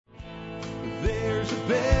a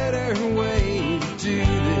better way to do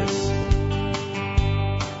this.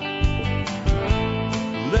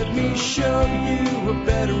 Let me show you a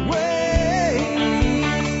better way.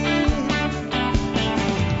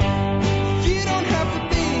 You don't have to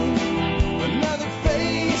be another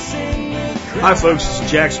face in the crowd. Hi folks, this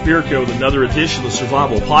is Jack Spirko with another edition of the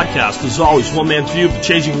Survival Podcast. As always, one man's view of the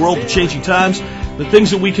changing world, the changing times, the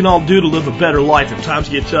things that we can all do to live a better life if times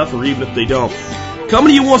get tough or even if they don't. Coming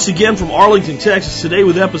to you once again from Arlington, Texas, today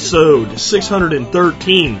with episode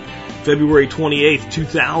 613, February 28th,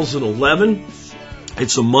 2011.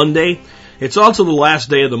 It's a Monday. It's also the last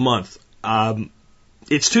day of the month.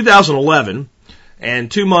 It's 2011, and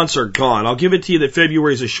 2 months are gone. I'll give it to you that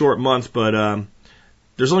February is a short month, but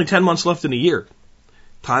there's only 10 months left in a year.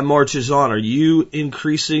 Time marches on. Are you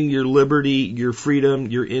increasing your liberty, your freedom,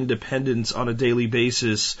 your independence on a daily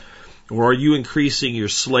basis, or are you increasing your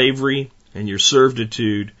slavery and your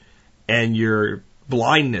servitude and your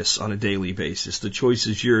blindness on a daily basis? The choice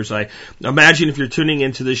is yours. I imagine if you're tuning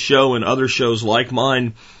into this show and other shows like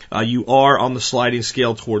mine, you are on the sliding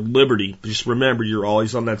scale toward liberty. Just remember, you're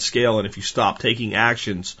always on that scale, and if you stop taking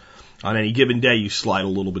actions on any given day, you slide a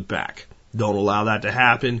little bit back. Don't allow that to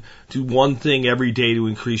happen. Do one thing every day to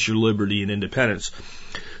increase your liberty and independence.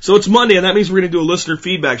 So it's Monday, and that means we're going to do a listener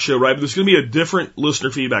feedback show, right? But there's going to be a different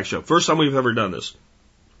listener feedback show. First time we've ever done this.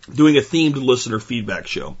 Doing a themed listener feedback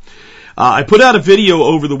show. I put out a video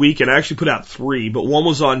over the weekend. I actually put out 3, but one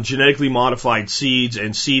was on genetically modified seeds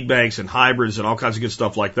and seed banks and hybrids and all kinds of good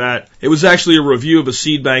stuff like that. It was actually a review of a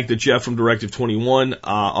seed bank that Jeff from Directive 21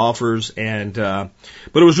 offers, and but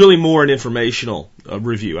it was really more an informational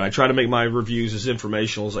review. I try to make my reviews as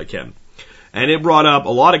informational as I can. And it brought up a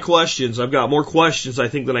lot of questions. I've got more questions, I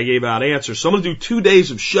think, than I gave out answers. So I'm going to do 2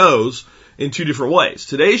 days of shows in 2 different ways.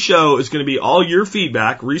 Today's show is going to be all your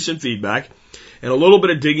feedback, recent feedback, and a little bit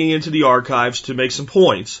of digging into the archives to make some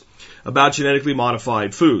points about genetically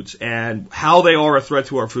modified foods and how they are a threat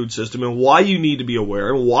to our food system and why you need to be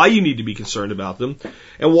aware and why you need to be concerned about them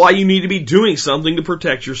and why you need to be doing something to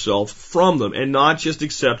protect yourself from them and not just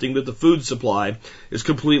accepting that the food supply is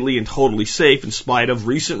completely and totally safe in spite of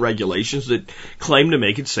recent regulations that claim to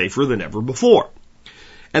make it safer than ever before.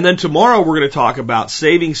 And then tomorrow we're going to talk about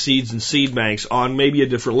saving seeds and seed banks on maybe a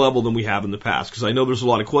different level than we have in the past, because I know there's a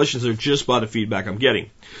lot of questions there just by the feedback I'm getting.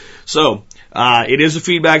 So, it is a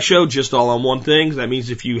feedback show, just all on one thing. That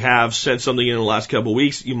means if you have sent something in the last couple of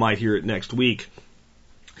weeks, you might hear it next week.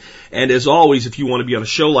 And as always, if you want to be on a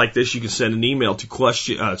show like this, you can send an email to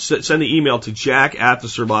send the email to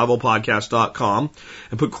jack@thesurvivalpodcast.com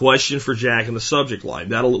and put question for Jack in the subject line.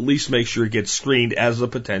 That'll at least make sure it gets screened as a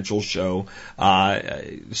potential show,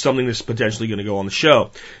 something that's potentially going to go on the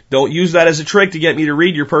show. Don't use that as a trick to get me to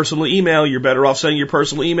read your personal email. You're better off sending your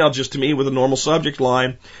personal email just to me with a normal subject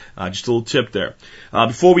line. Just a little tip there.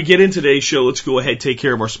 Before we get into today's show, let's go ahead and take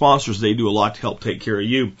care of our sponsors. They do a lot to help take care of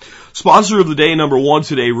you. Sponsor of the day, number 1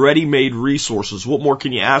 today, Ready-Made Resources. What more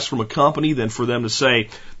can you ask from a company than for them to say,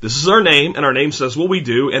 this is our name, and our name says what we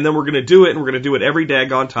do, and then we're going to do it, and we're going to do it every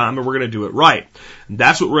daggone time, and we're going to do it right. And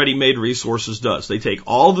that's what Ready-Made Resources does. They take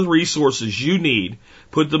all the resources you need,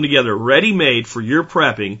 put them together ready-made for your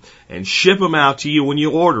prepping, and ship them out to you when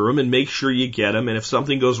you order them, and make sure you get them, and if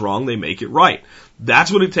something goes wrong, they make it right.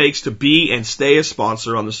 That's what it takes to be and stay a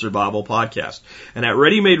sponsor on the Survival Podcast. And at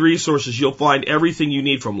Ready-Made Resources, you'll find everything you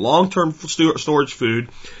need from long-term storage food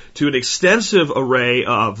to an extensive array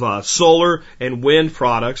of solar and wind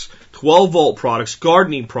products, 12-volt products,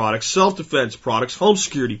 gardening products, self-defense products, home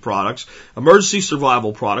security products, emergency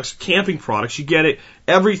survival products, camping products. You get it.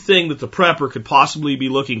 Everything that the prepper could possibly be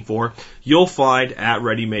looking for, you'll find at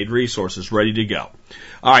Ready-Made Resources, ready to go.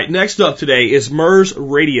 All right, next up today is MERS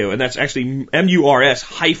Radio, and that's actually M-U-R-S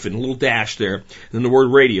hyphen, a little dash there, and then the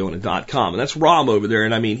word radio and a .com. And that's Rom over there,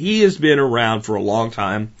 and I mean, he has been around for a long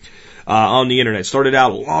time on the internet. Started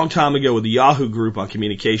out a long time ago with the Yahoo group on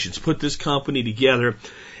communications, put this company together,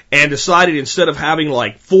 and decided instead of having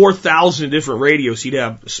like 4,000 different radios, he'd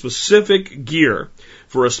have specific gear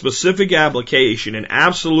for a specific application and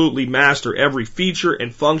absolutely master every feature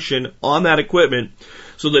and function on that equipment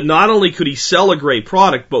so that not only could he sell a great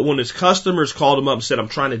product, but when his customers called him up and said, I'm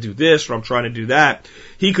trying to do this or I'm trying to do that,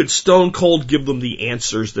 he could stone cold give them the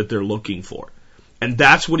answers that they're looking for. And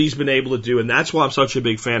that's what he's been able to do, and that's why I'm such a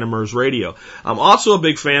big fan of MERS Radio. I'm also a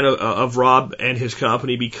big fan of Rob and his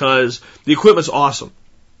company because the equipment's awesome.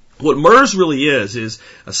 What MERS really is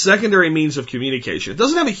a secondary means of communication. It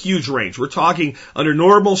doesn't have a huge range. We're talking, under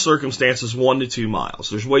normal circumstances, 1 to 2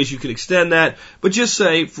 miles. There's ways you can extend that, but just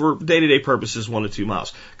say, for day-to-day purposes, 1 to 2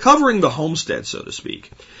 miles. Covering the homestead, so to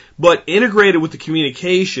speak. But integrated with the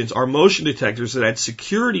communications are motion detectors that add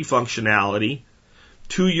security functionality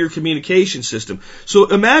to your communication system. So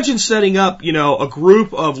imagine setting up, a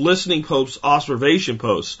group of listening posts, observation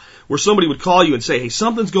posts, where somebody would call you and say, hey,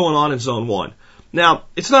 something's going on in zone 1. Now,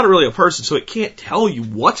 it's not really a person, so it can't tell you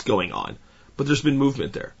what's going on, but there's been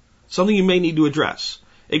movement there. Something you may need to address.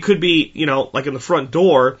 It could be, like in the front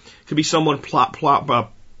door, it could be someone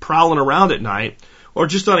prowling around at night, or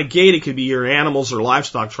just on a gate, it could be your animals or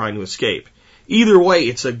livestock trying to escape. Either way,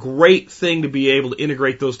 it's a great thing to be able to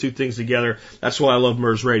integrate those two things together. That's why I love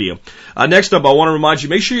MERS Radio. Next up, I want to remind you,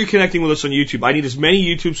 make sure you're connecting with us on YouTube. I need as many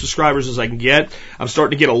YouTube subscribers as I can get. I'm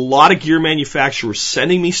starting to get a lot of gear manufacturers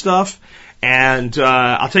sending me stuff. And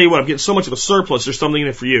I'll tell you what, I'm getting so much of a surplus, there's something in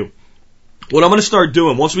it for you. What I'm going to start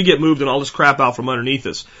doing, once we get moved and all this crap out from underneath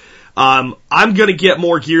us, I'm going to get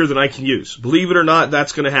more gear than I can use. Believe it or not,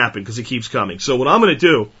 that's going to happen because it keeps coming. So what I'm going to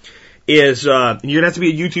do is, you're going to have to be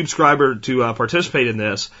a YouTube subscriber to participate in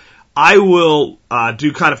this. I will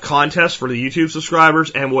do kind of contests for the YouTube subscribers,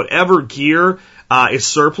 and whatever gear is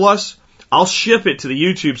surplus, I'll ship it to the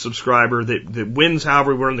YouTube subscriber that wins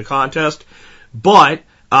however we run the contest, but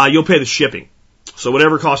you'll pay the shipping. So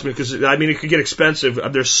whatever it costs me, because it could get expensive.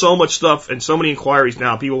 There's so much stuff and so many inquiries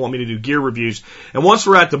now. People want me to do gear reviews. And once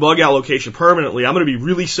we're at the bug out location permanently, I'm going to be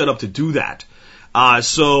really set up to do that.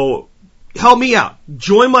 So help me out.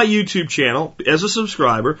 Join my YouTube channel as a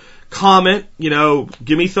subscriber. Comment,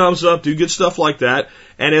 give me thumbs up, do good stuff like that.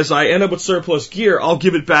 And as I end up with surplus gear, I'll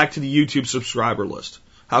give it back to the YouTube subscriber list.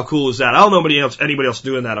 How cool is that? I don't know anybody else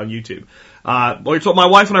doing that on YouTube. My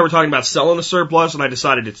wife and I were talking about selling the surplus, and I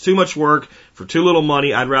decided it's too much work for too little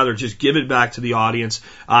money. I'd rather just give it back to the audience.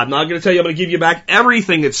 I'm not going to tell you I'm going to give you back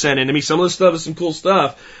everything that's sent in to me. Some of the stuff is some cool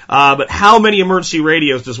stuff. But how many emergency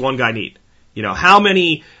radios does one guy need? How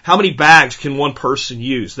many bags can one person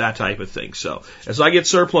use? That type of thing. So as I get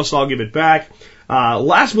surplus, I'll give it back.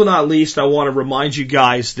 Last but not least, I want to remind you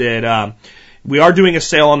guys that we are doing a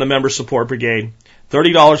sale on the Member Support Brigade.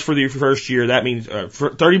 $30 for your first year. That means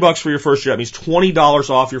 $30 for your first year. That means $20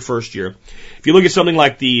 off your first year. If you look at something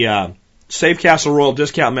like the Save Castle Royal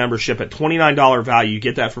Discount membership at $29 value, you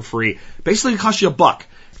get that for free. Basically, it costs you $1.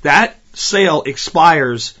 That sale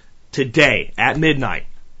expires today at midnight.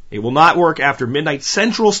 It will not work after midnight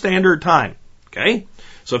Central Standard Time. Okay?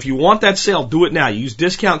 So if you want that sale, do it now. Use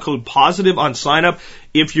discount code POSITIVE on sign up.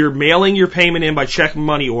 If you're mailing your payment in by check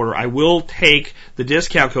money order, I will take the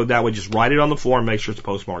discount code that way. Just write it on the form. Make sure it's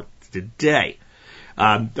postmarked today.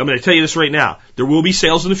 I'm going to tell you this right now. There will be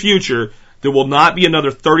sales in the future. There will not be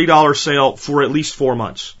another $30 sale for at least 4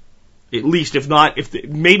 months. At least,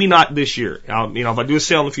 maybe not this year. If I do a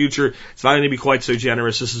sale in the future, it's not going to be quite so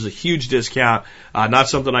generous. This is a huge discount. Not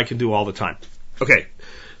something I can do all the time. Okay.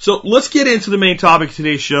 So let's get into the main topic of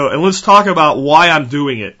today's show, and let's talk about why I'm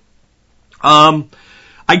doing it.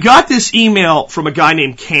 I got this email from a guy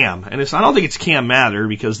named Cam, and I don't think it's Cam Mather,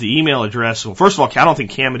 because the email address, well, first of all, I don't think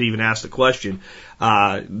Cam had even asked the question.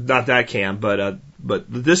 Not that Cam, but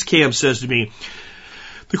this Cam says to me,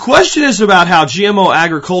 the question is about how GMO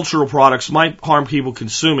agricultural products might harm people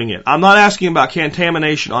consuming it. I'm not asking about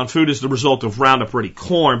contamination on food as the result of Roundup Ready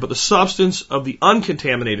corn, but the substance of the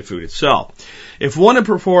uncontaminated food itself. If one to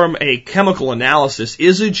perform a chemical analysis,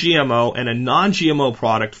 is a GMO and a non-GMO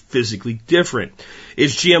product physically different?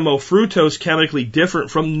 Is GMO fructose chemically different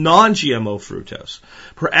from non-GMO fructose?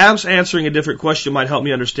 Perhaps answering a different question might help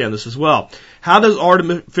me understand this as well. How does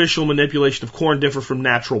artificial manipulation of corn differ from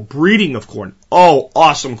natural breeding of corn? Oh,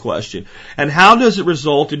 awesome question. And how does it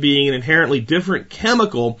result in being an inherently different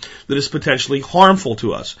chemical that is potentially harmful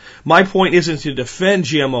to us? My point isn't to defend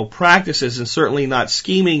GMO practices, and certainly not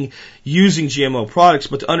scheming using GMO products,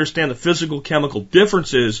 but to understand the physical chemical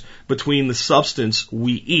differences between the substance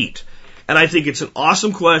we eat. And I think it's an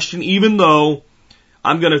awesome question, even though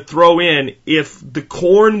I'm going to throw in, if the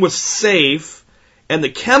corn was safe and the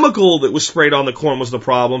chemical that was sprayed on the corn was the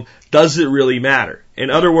problem, does it really matter?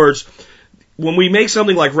 In other words, when we make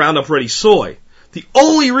something like Roundup Ready soy, the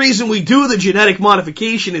only reason we do the genetic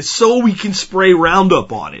modification is so we can spray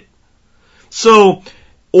Roundup on it. So,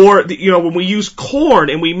 when we use corn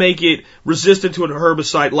and we make it resistant to a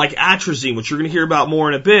herbicide like atrazine, which you're going to hear about more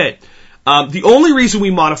in a bit, the only reason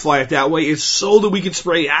we modify it that way is so that we can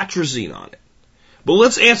spray atrazine on it. But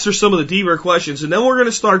let's answer some of the deeper questions, and then we're going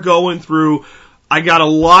to start going through. I got a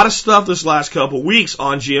lot of stuff this last couple weeks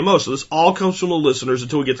on GMO, so this all comes from the listeners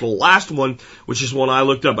until we get to the last one, which is one I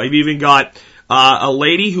looked up. I've even got a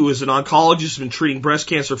lady who is an oncologist, been treating breast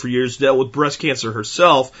cancer for years, dealt with breast cancer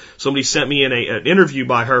herself. Somebody sent me an interview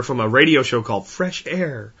by her from a radio show called Fresh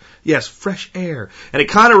Air. Yes, Fresh Air. And it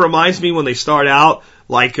kind of reminds me when they start out,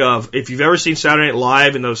 like if you've ever seen Saturday Night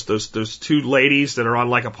Live and those two ladies that are on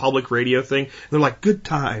like a public radio thing, and they're like, good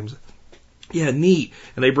times. Yeah, neat.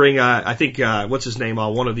 And they bring, I think, what's his name?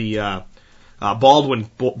 One of the Baldwin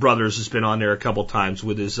brothers has been on there a couple times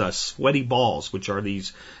with his sweaty balls, which are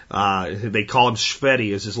these, they call him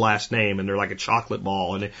Schvetty is his last name, and they're like a chocolate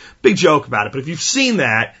ball, and a big joke about it. But if you've seen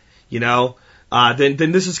that,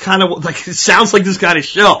 then this is kind of like, it sounds like this kind of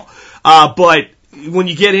show. But when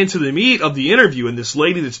you get into the meat of the interview and this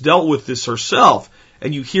lady that's dealt with this herself,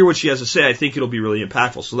 and you hear what she has to say, I think it'll be really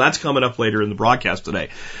impactful. So that's coming up later in the broadcast today.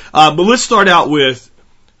 But let's start out with,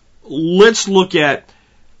 let's look at,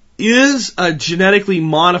 is a genetically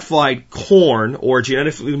modified corn or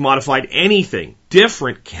genetically modified anything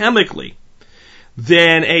different chemically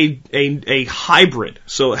than a hybrid?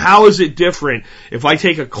 So how is it different if I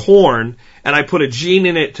take a corn and I put a gene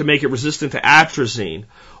in it to make it resistant to atrazine,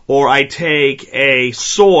 or I take a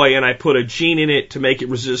soy and I put a gene in it to make it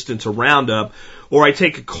resistant to Roundup, or I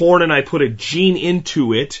take a corn and I put a gene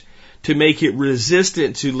into it to make it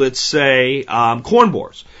resistant to, let's say, corn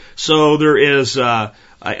borers? So there is a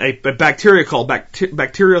bacteria called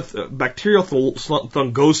bacterial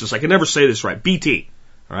fungosis. I can never say this right. BT.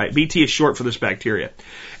 All right, BT is short for this bacteria,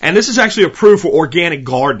 and this is actually approved for organic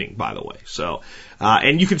gardening, by the way. So,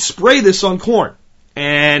 and you can spray this on corn.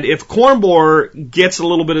 And if corn borer gets a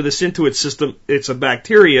little bit of this into its system, it's a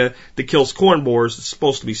bacteria that kills corn borers. It's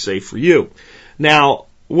supposed to be safe for you. Now,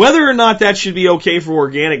 whether or not that should be okay for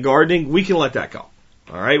organic gardening, we can let that go.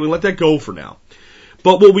 All right, we let that go for now.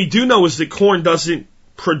 But what we do know is that corn doesn't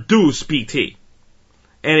produce BT.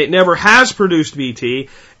 And it never has produced BT,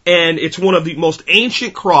 and it's one of the most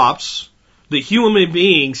ancient crops that human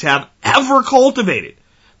beings have ever cultivated.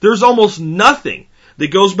 There's almost nothing that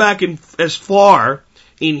goes back as far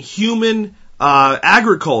in human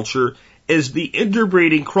agriculture as the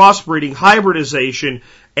interbreeding, crossbreeding, hybridization,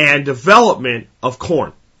 and development of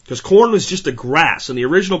corn. Because corn was just a grass, and the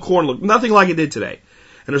original corn looked nothing like it did today.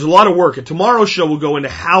 And there's a lot of work, and tomorrow's show will go into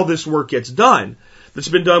how this work gets done, that's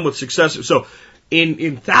been done with success. So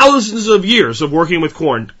in thousands of years of working with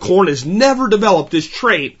corn has never developed this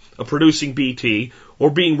trait of producing BT or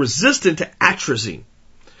being resistant to atrazine.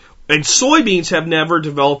 And soybeans have never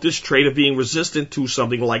developed this trait of being resistant to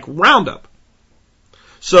something like Roundup.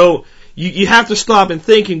 So you have to stop and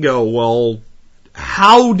think and go, well,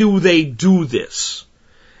 how do they do this?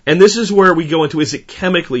 And this is where we go into, is it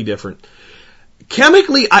chemically different?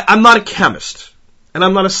 Chemically, I'm not a chemist, and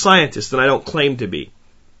I'm not a scientist, and I don't claim to be.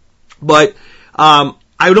 But I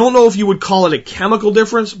don't know if you would call it a chemical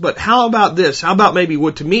difference, but how about this? How about maybe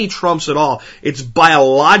what to me trumps it all? It's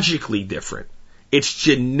biologically different. It's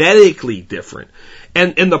genetically different.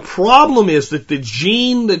 And the problem is that the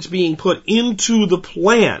gene that's being put into the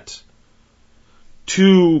plant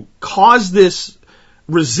to cause this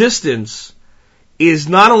resistance is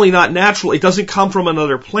not only not natural, it doesn't come from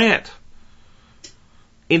another plant.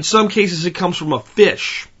 In some cases, it comes from a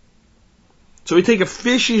fish. So we take a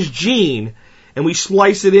fish's gene and we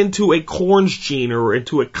splice it into a corn's gene or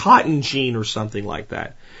into a cotton gene or something like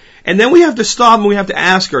that. And then we have to stop and we have to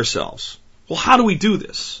ask ourselves, well, how do we do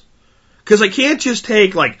this? Because I can't just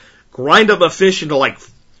grind up a fish into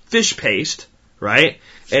fish paste, right?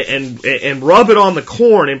 And rub it on the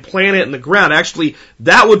corn and plant it in the ground. Actually,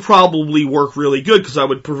 that would probably work really good because I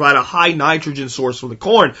would provide a high nitrogen source for the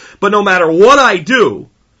corn. But no matter what I do,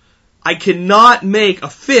 I cannot make a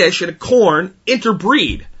fish and a corn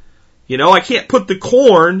interbreed. I can't put the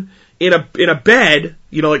corn in a bed,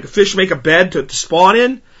 like a fish make a bed to spawn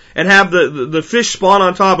in, and have the fish spawn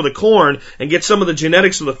on top of the corn and get some of the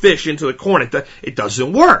genetics of the fish into the corn. It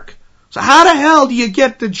doesn't work. So how the hell do you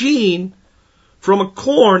get the gene from a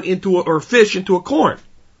corn or fish into a corn?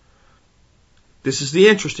 This is the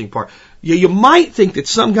interesting part. You might think that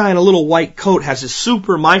some guy in a little white coat has a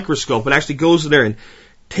super microscope and actually goes in there and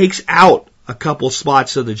takes out a couple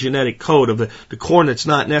spots of the genetic code of the corn that's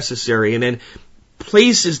not necessary, and then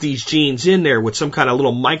places these genes in there with some kind of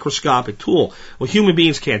little microscopic tool. Well, human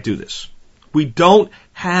beings can't do this. We don't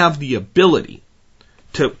have the ability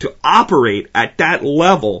to operate at that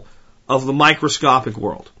level of the microscopic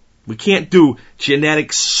world. We can't do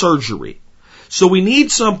genetic surgery. So we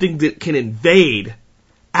need something that can invade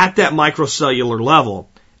at that microcellular level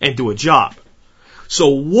and do a job. So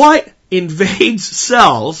what invades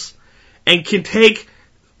cells and can take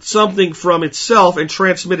something from itself and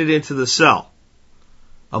transmit it into the cell?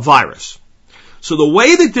 A virus. So the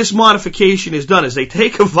way that this modification is done is they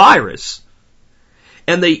take a virus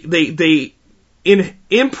and they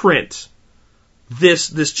imprint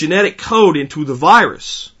this genetic code into the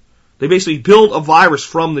virus. They basically build a virus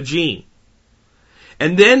from the gene.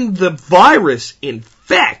 And then the virus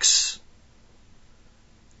infects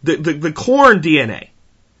the corn DNA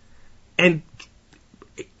and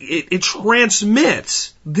it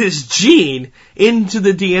transmits this gene into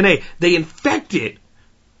the DNA. They infect it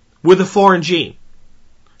with a foreign gene.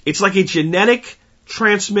 It's like a genetic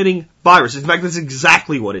transmitting virus. In fact, that's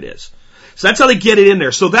exactly what it is. So that's how they get it in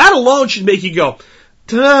there. So that alone should make you go,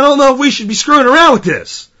 I don't know if we should be screwing around with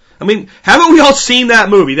this. I mean, haven't we all seen that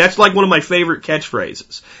movie? That's like one of my favorite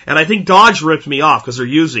catchphrases. And I think Dodge ripped me off because they're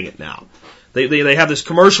using it now. They have this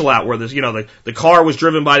commercial out where this, the car was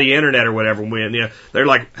driven by the internet or whatever. And they're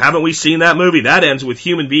like, haven't we seen that movie? That ends with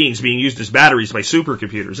human beings being used as batteries by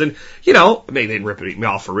supercomputers. And, maybe they didn't rip me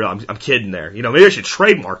off for real. I'm kidding there. Maybe I should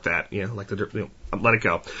trademark that. Let it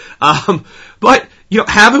go. But,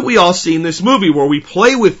 haven't we all seen this movie where we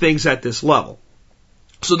play with things at this level?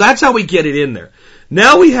 So that's how we get it in there.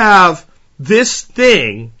 Now we have this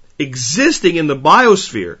thing existing in the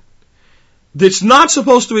biosphere that's not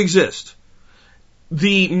supposed to exist.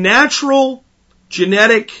 The natural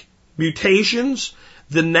genetic mutations,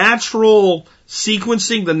 the natural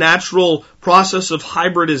sequencing, the natural process of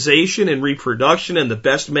hybridization and reproduction and the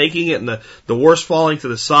best making it and the worst falling to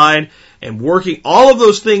the side and working, all of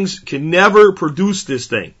those things can never produce this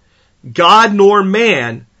thing. God nor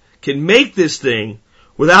man can make this thing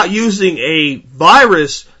without using a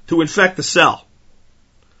virus to infect the cell.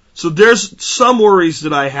 So there's some worries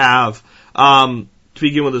that I have to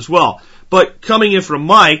begin with as well. But coming in from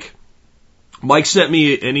Mike sent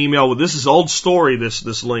me an email with, this is old story,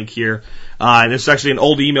 this link here. And it's actually an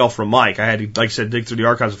old email from Mike. I had to, like I said, dig through the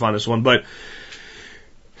archives to find this one. But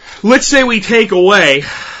let's say we take away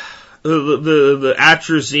the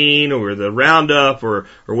atrazine or the Roundup or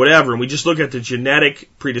whatever, and we just look at the genetic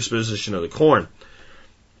predisposition of the corn.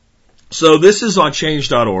 So this is on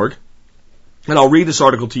change.org. And I'll read this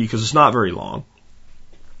article to you because it's not very long.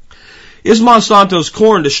 Is Monsanto's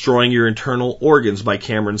corn destroying your internal organs? By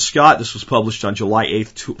Cameron Scott. This was published on July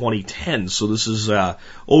 8th, 2010. So this is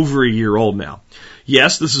over a year old now.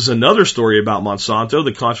 Yes, this is another story about Monsanto,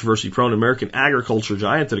 the controversy-prone American agriculture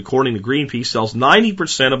giant that, according to Greenpeace, sells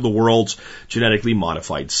 90% of the world's genetically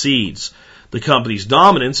modified seeds. The company's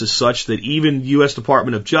dominance is such that even U.S.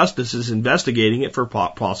 Department of Justice is investigating it for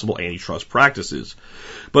possible antitrust practices.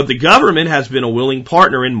 But the government has been a willing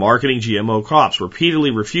partner in marketing GMO crops,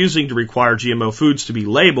 repeatedly refusing to require GMO foods to be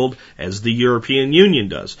labeled as the European Union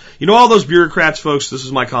does. All those bureaucrats, folks, this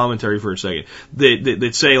is my commentary for a second,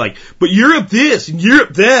 that say like, but Europe this, and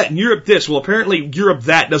Europe that, and Europe this. Well, apparently Europe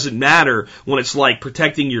that doesn't matter when it's like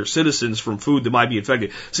protecting your citizens from food that might be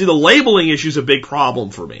infected. See, the labeling issue is a big problem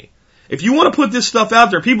for me. If you want to put this stuff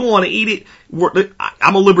out there, people want to eat it.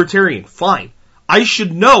 I'm a libertarian. Fine. I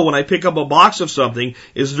should know when I pick up a box of something,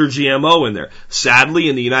 is there GMO in there? Sadly,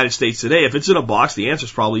 in the United States today, if it's in a box, the answer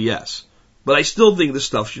is probably yes. But I still think this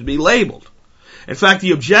stuff should be labeled. In fact,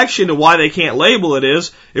 the objection to why they can't label it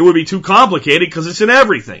is, it would be too complicated because it's in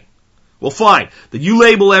everything. Well, fine. Then you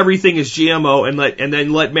label everything as GMO and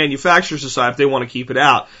then let manufacturers decide if they want to keep it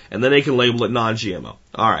out, and then they can label it non-GMO.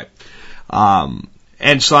 All right.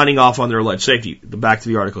 And signing off on their alleged safety. Back to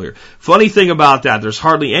the article here. Funny thing about that, there's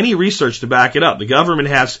hardly any research to back it up. The government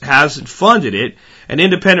hasn't funded it, and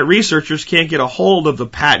independent researchers can't get a hold of the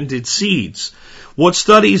patented seeds. What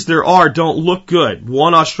studies there are don't look good.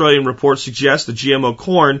 One Australian report suggests that GMO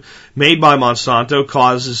corn made by Monsanto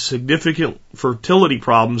causes significant fertility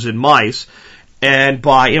problems in mice, and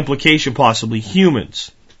by implication possibly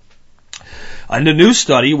humans. And a new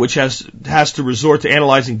study, which has to resort to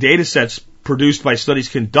analyzing data sets produced by studies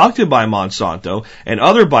conducted by Monsanto and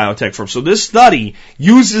other biotech firms. So this study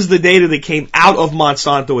uses the data that came out of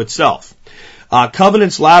Monsanto itself.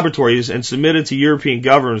 Covenant's Laboratories, and submitted to European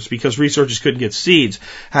governments because researchers couldn't get seeds,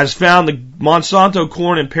 has found the Monsanto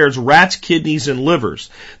corn impairs rats' kidneys and livers.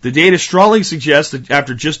 The data strongly suggests that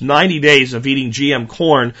after just 90 days of eating GM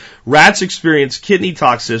corn, rats experienced kidney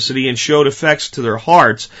toxicity and showed effects to their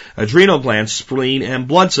hearts, adrenal glands, spleen, and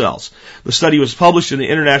blood cells. The study was published in the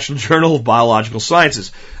International Journal of Biological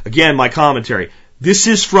Sciences. Again, my commentary. This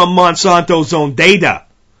is from Monsanto's own data.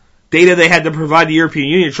 Data they had to provide the European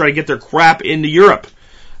Union to try to get their crap into Europe.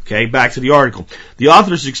 Okay, back to the article. The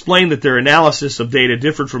authors explained that their analysis of data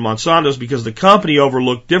differed from Monsanto's because the company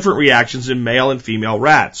overlooked different reactions in male and female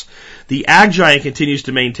rats. The ag giant continues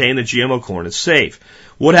to maintain that GMO corn is safe.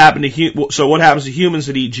 What happens to humans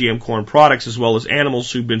that eat GM corn products as well as animals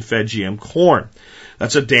who've been fed GM corn?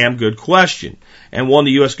 That's a damn good question, and one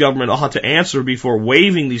the U.S. government ought to answer before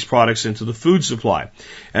waving these products into the food supply.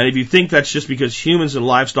 And if you think that's just because humans and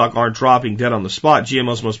livestock aren't dropping dead on the spot,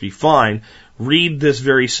 GMOs must be fine, read this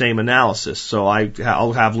very same analysis. So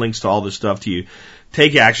I'll have links to all this stuff to you.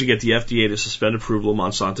 Take action, get the FDA to suspend approval of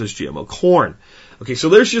Monsanto's GMO corn. Okay, so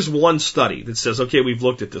there's just one study that says, okay, we've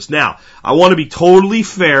looked at this. Now, I want to be totally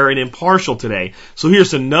fair and impartial today, so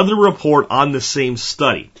here's another report on the same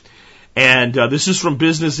study. And this is from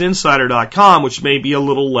BusinessInsider.com, which may be a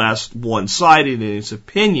little less one-sided in its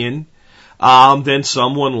opinion than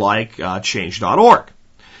someone like Change.org.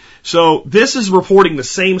 So this is reporting the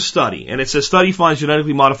same study, and it says study finds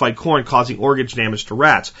genetically modified corn causing organ damage to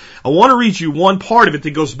rats. I want to read you one part of it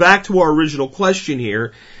that goes back to our original question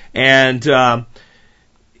here, and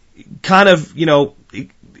kind of,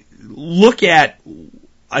 look at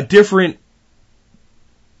a different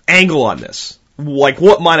angle on this, like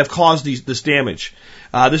what might have caused this damage.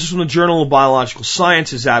 This is from the Journal of Biological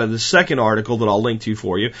Sciences out of the second article that I'll link to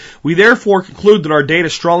for you. We therefore conclude that our data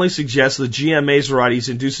strongly suggests that GM maize varieties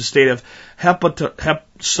induce a state of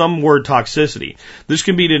some word toxicity. This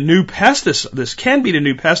can be to new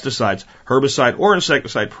pesticides, herbicide or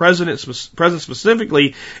insecticide present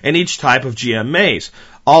specifically in each type of GM maize.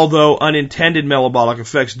 Although unintended metabolic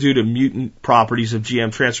effects due to mutant properties of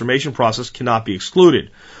GM transformation process cannot be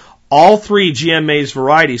excluded. All three GM maize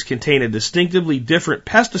varieties contain a distinctively different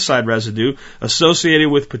pesticide residue associated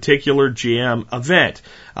with particular GM event.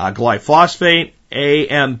 Glyphosate,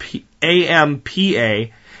 AMPA,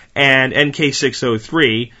 and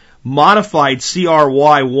NK603, modified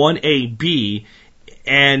CRY1AB,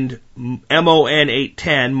 and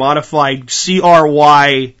MON810, modified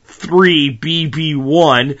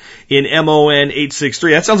CRY3BB1 in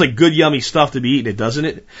MON863. That sounds like good, yummy stuff to be eating, doesn't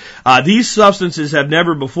it? These substances have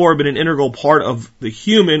never before been an integral part of the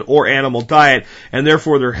human or animal diet, and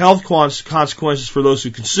therefore their health consequences for those who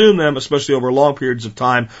consume them, especially over long periods of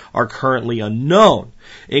time, are currently unknown.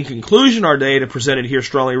 In conclusion, our data presented here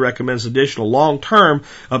strongly recommends additional long-term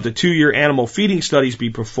up to 2-year animal feeding studies be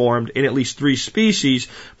performed in at least 3 species,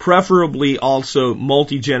 preferably also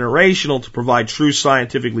multi-generational, to provide true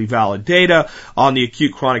scientifically valid data on the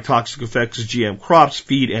acute chronic toxic effects of GM crops,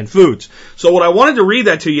 feed, and foods. So what I wanted to read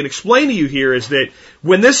that to you and explain to you here is that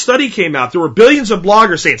when this study came out, there were billions of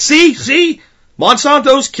bloggers saying, see,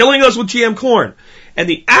 Monsanto's killing us with GM corn. And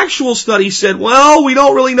the actual study said, well, we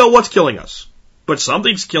don't really know what's killing us, but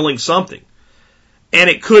something's killing something. And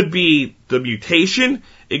it could be the mutation,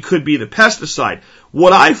 it could be the pesticide.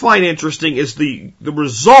 What I find interesting is the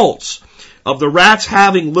results of the rats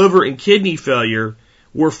having liver and kidney failure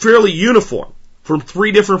were fairly uniform from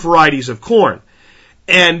 3 different varieties of corn.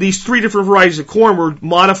 And these 3 different varieties of corn were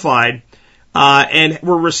modified and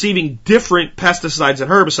were receiving different pesticides and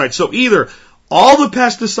herbicides. So either all the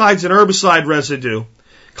pesticides and herbicide residue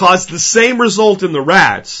caused the same result in the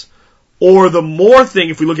rats, or the more thing,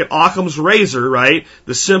 if we look at Occam's razor, right,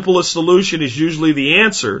 the simplest solution is usually the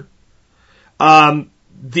answer.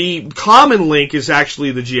 The common link is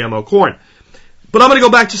actually the GMO corn. But I'm going to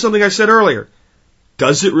go back to something I said earlier.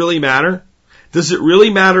 Does it really matter? Does it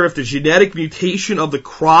really matter if the genetic mutation of the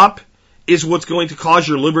crop is what's going to cause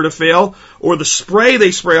your liver to fail, or the spray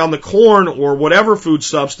they spray on the corn or whatever food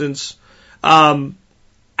substance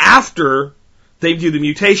after they do the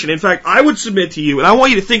mutation? In fact, I would submit to you, and I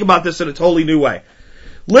want you to think about this in a totally new way.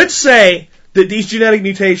 Let's say that these genetic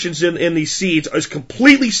mutations in these seeds is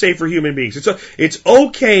completely safe for human beings. It's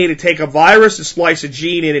okay to take a virus and splice a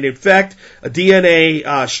gene in and infect a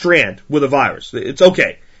DNA strand with a virus. It's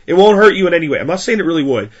okay. It won't hurt you in any way. I'm not saying it really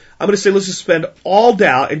would. I'm going to say let's suspend all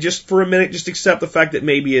doubt and just for a minute just accept the fact that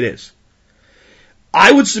maybe it is.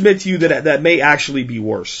 I would submit to you that may actually be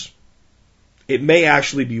worse. It may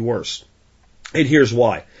actually be worse. And here's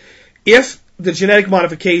why. If the genetic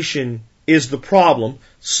modification is the problem,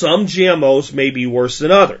 some GMOs may be worse than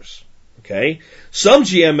others. Okay? Some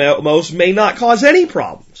GMOs may not cause any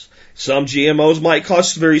problems. Some GMOs might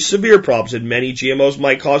cause very severe problems, and many GMOs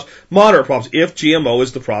might cause moderate problems if GMO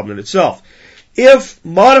is the problem in itself. If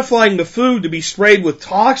modifying the food to be sprayed with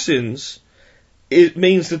toxins, it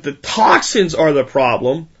means that the toxins are the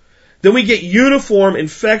problem, then we get uniform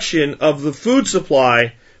infection of the food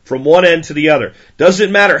supply from one end to the other.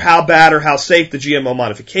 Doesn't matter how bad or how safe the GMO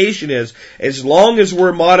modification is, as long as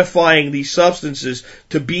we're modifying these substances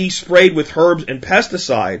to be sprayed with herbs and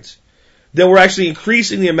pesticides, then we're actually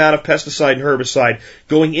increasing the amount of pesticide and herbicide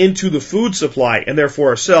going into the food supply and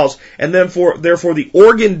therefore our cells, and then therefore the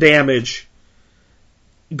organ damage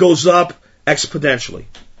goes up exponentially.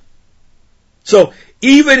 So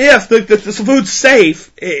even if the food's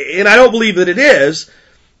safe, and I don't believe that it is,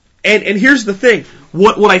 and here's the thing,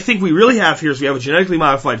 what I think we really have here is we have a genetically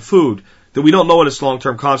modified food that we don't know what its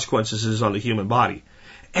long-term consequences is on the human body.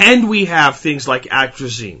 And we have things like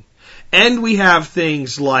atrazine. And we have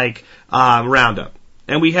things like Roundup.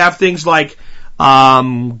 And we have things like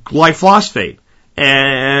glyphosate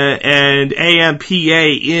and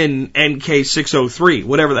AMPA in NK603,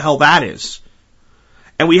 whatever the hell that is.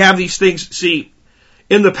 And we have these things, see,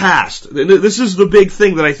 in the past. This is the big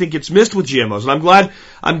thing that I think gets missed with GMOs. And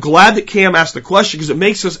I'm glad that Cam asked the question, because it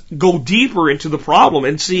makes us go deeper into the problem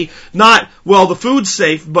and see not, well, the food's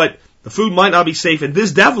safe, but the food might not be safe, and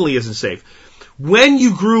this definitely isn't safe. When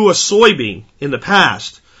you grew a soybean in the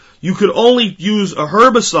past, you could only use a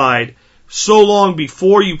herbicide so long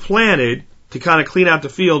before you planted to kind of clean out the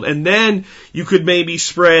field, and then you could maybe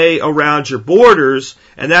spray around your borders,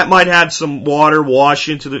 and that might have some water wash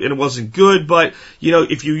into and it wasn't good, but, you know,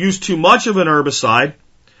 if you used too much of an herbicide,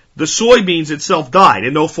 the soybeans itself died,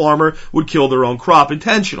 and no farmer would kill their own crop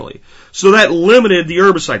intentionally. So that limited the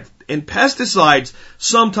herbicide. And pesticides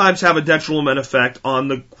sometimes have a detrimental effect on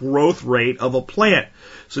the growth rate of a plant.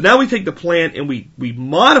 So now we take the plant and we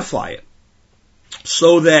modify it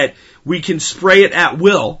so that we can spray it at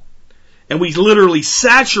will, and we literally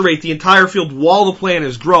saturate the entire field while the plant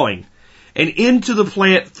is growing, and into the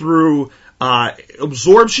plant through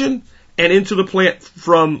absorption, and into the plant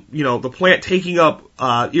from, you know, the plant taking up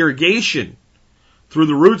irrigation through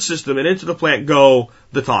the root system, and into the plant go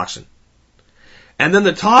the toxin. And then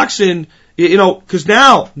the toxin, you know, because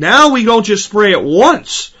now we don't just spray it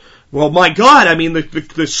once. Well, my God, I mean, the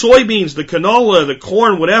soybeans, the canola, the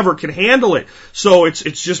corn, whatever, can handle it. So it's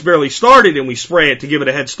just barely started, and we spray it to give it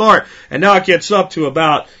a head start. And now it gets up to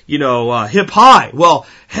about, you know, hip high. Well,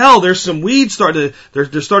 hell, there's some weeds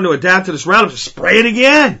they're starting to adapt to this Roundup. Just spray it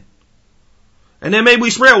again. And then maybe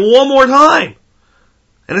we spray it one more time.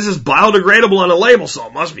 And this is biodegradable on the label, so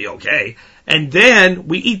it must be okay. And then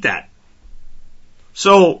we eat that.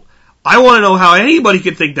 So I want to know how anybody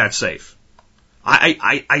could think that's safe.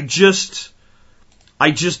 I just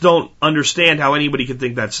don't understand how anybody can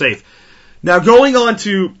think that's safe. Now going on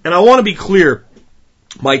to, and I want to be clear,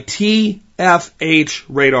 my TFH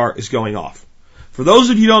radar is going off. For those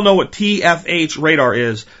of you who don't know what TFH radar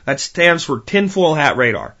is, that stands for tinfoil hat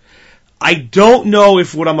radar. I don't know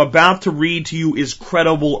if what I'm about to read to you is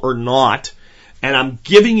credible or not, and I'm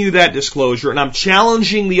giving you that disclosure, and I'm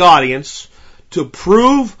challenging the audience to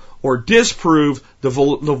prove or disprove the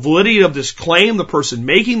validity of this claim, the person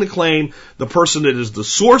making the claim, the person that is the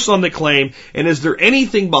source on the claim, and is there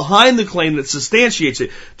anything behind the claim that substantiates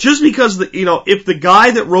it? Just because, if the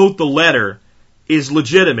guy that wrote the letter is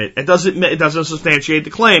legitimate, it doesn't substantiate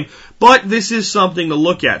the claim, but this is something to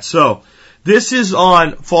look at. So, this is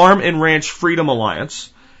on Farm and Ranch Freedom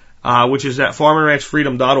Alliance, which is at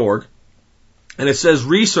farmandranchfreedom.org, and it says,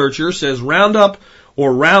 researcher says Roundup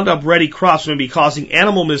or Roundup Ready crops may be causing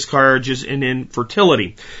animal miscarriages and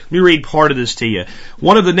infertility. Let me read part of this to you.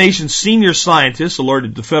 One of the nation's senior scientists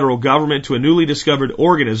alerted the federal government to a newly discovered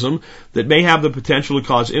organism that may have the potential to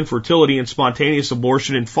cause infertility and spontaneous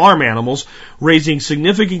abortion in farm animals, raising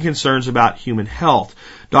significant concerns about human health.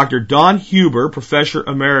 Dr. Don Huber, professor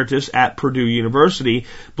emeritus at Purdue University,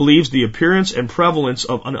 believes the appearance and prevalence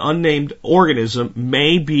of an unnamed organism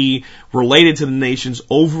may be related to the nation's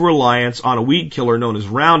over-reliance on a weed killer known as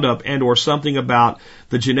Roundup and or something about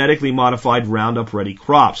the genetically modified Roundup Ready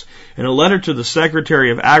crops. In a letter to the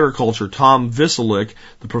Secretary of Agriculture, Tom Viselick,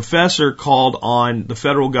 the professor called on the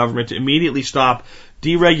federal government to immediately stop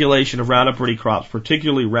deregulation of Roundup Ready crops,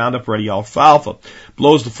 particularly Roundup Ready alfalfa.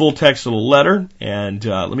 Blows the full text of the letter, and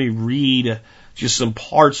let me read just some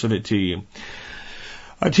parts of it to you.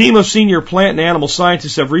 A team of senior plant and animal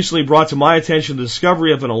scientists have recently brought to my attention the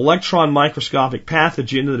discovery of an electron microscopic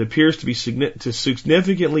pathogen that appears to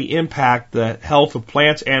significantly impact the health of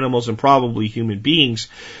plants, animals, and probably human beings.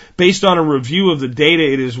 Based on a review of the data,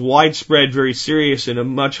 it is widespread, very serious, and in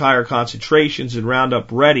much higher concentrations in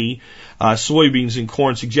Roundup Ready soybeans and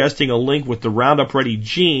corn, suggesting a link with the Roundup Ready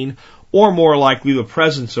gene, or more likely the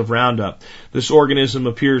presence of Roundup. This organism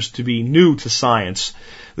appears to be new to science.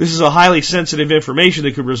 This is a highly sensitive information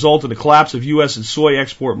that could result in the collapse of U.S. and soy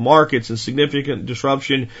export markets and significant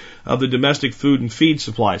disruption of the domestic food and feed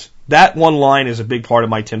supplies. That one line is a big part of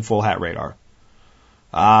my tinfoil hat radar.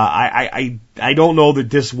 I don't know that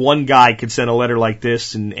this one guy could send a letter like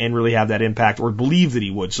this and really have that impact, or believe that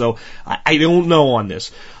he would. So I don't know on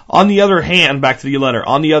this. On the other hand, back to the letter,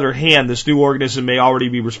 on the other hand, this new organism may already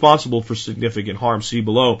be responsible for significant harm. See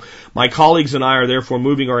below. My colleagues and I are therefore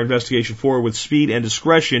moving our investigation forward with speed and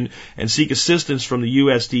discretion and seek assistance from the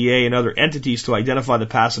USDA and other entities to identify the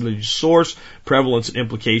pathogen's source, prevalence,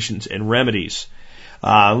 implications, and remedies.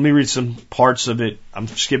 Let me read some parts of it I'm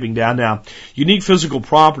skipping down now. Unique physical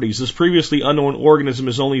properties. This previously unknown organism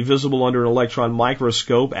is only visible under an electron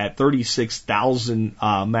microscope at 36,000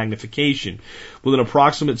 magnification, with an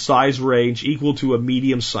approximate size range equal to a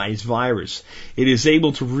medium-sized virus. It is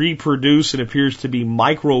able to reproduce and appears to be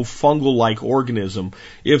microfungal-like organism.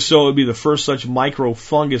 If so, it would be the first such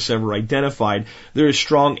microfungus ever identified. There is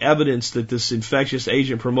strong evidence that this infectious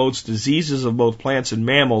agent promotes diseases of both plants and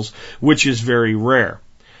mammals, which is very rare.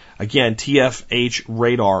 Again, TFH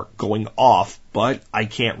radar going off, but I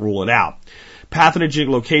can't rule it out. Pathogenic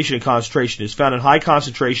location and concentration is found in high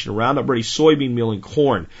concentration in Roundup Ready soybean meal and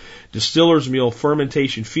corn, distiller's meal,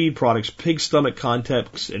 fermentation feed products, pig stomach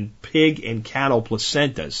contents, and pig and cattle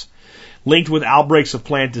placentas. Linked with outbreaks of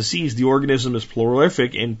plant disease, the organism is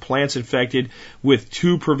prolific in plants infected with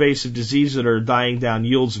two pervasive diseases that are dying down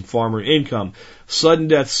yields and farmer income: sudden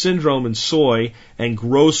death syndrome in soy and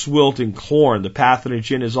gross wilt in corn. The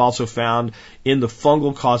pathogen is also found in the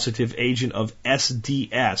fungal causative agent of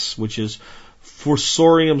SDS, which is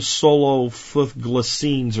Fusarium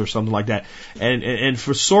solofglycines or something like that. And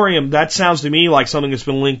Fusarium, that sounds to me like something that's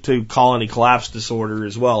been linked to colony collapse disorder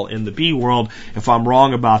as well in the bee world. If I'm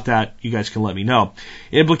wrong about that, you guys can let me know.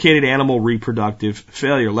 Implicated animal reproductive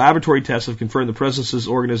failure. Laboratory tests have confirmed the presence of this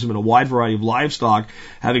organism in a wide variety of livestock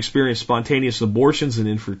have experienced spontaneous abortions and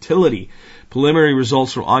infertility. Preliminary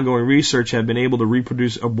results from ongoing research have been able to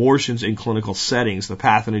reproduce abortions in clinical settings. The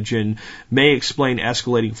pathogen may explain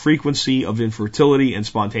escalating frequency of infertility and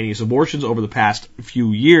spontaneous abortions over the past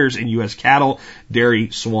few years in U.S. cattle, dairy,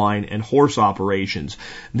 swine, and horse operations.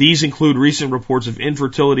 These include recent reports of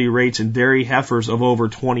infertility rates in dairy heifers of over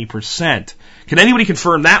 20%. Can anybody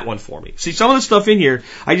confirm that one for me? See, some of the stuff in here,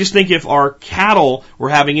 I just think if our cattle were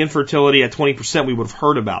having infertility at 20%, we would have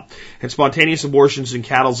heard about. And spontaneous abortions in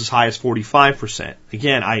cattle as high as 45%.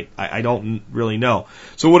 Again, I don't really know.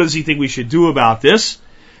 So what does he think we should do about this?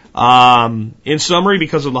 In summary,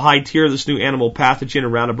 because of the high tier of this new animal pathogen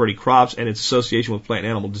in Roundup Ready crops and its association with plant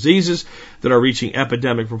and animal diseases that are reaching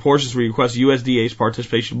epidemic proportions, we request USDA's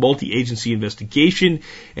participation in multi-agency investigation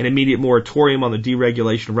and immediate moratorium on the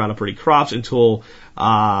deregulation of Roundup Ready crops until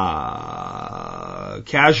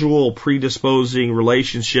casual predisposing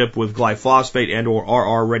relationship with glyphosate and or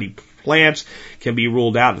RR ready plants can be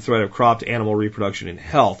ruled out in the threat of crop to animal reproduction and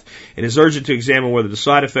health. It is urgent to examine whether the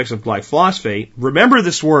side effects of glyphosate, remember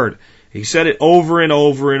this word, he said it over and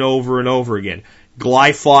over and over and over again,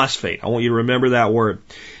 glyphosate, I want you to remember that word.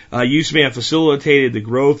 Use may have facilitated the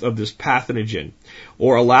growth of this pathogen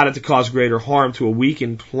or allowed it to cause greater harm to a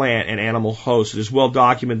weakened plant and animal host. It is well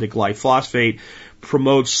documented that glyphosate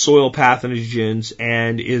promotes soil pathogens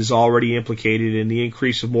and is already implicated in the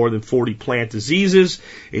increase of more than 40 plant diseases.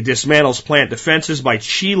 It dismantles plant defenses by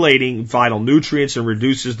chelating vital nutrients and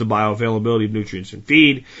reduces the bioavailability of nutrients in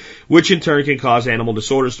feed, which in turn can cause animal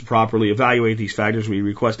disorders. To properly evaluate these factors, we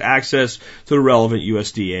request access to the relevant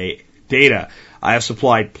USDA data. I have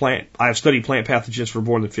studied plant pathogens for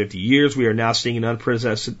more than 50 years. We are now seeing an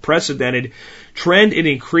unprecedented trend in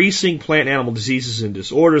increasing plant and animal diseases and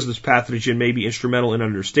disorders. This pathogen may be instrumental in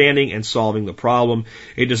understanding and solving the problem.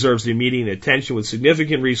 It deserves the immediate attention with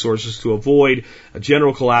significant resources to avoid a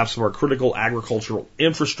general collapse of our critical agricultural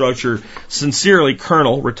infrastructure. Sincerely,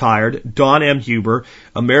 Colonel, retired, Don M. Huber,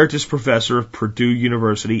 Emeritus Professor of Purdue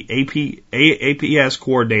University, APS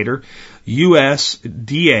Coordinator,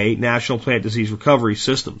 USDA, National Plant Disease Recovery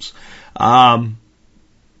Systems.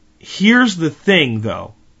 Here's the thing,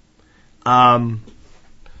 though.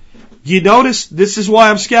 You notice, this is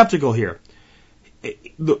why I'm skeptical here.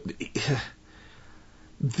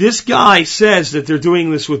 This guy says that they're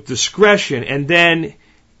doing this with discretion, and then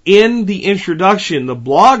in the introduction, the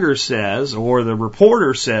blogger says, or the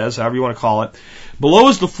reporter says, however you want to call it, below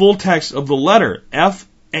is the full text of the letter.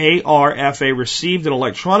 ARFA received an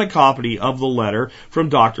electronic copy of the letter from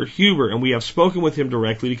Dr. Huber, and we have spoken with him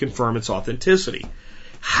directly to confirm its authenticity.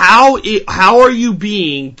 How are you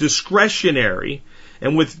being discretionary,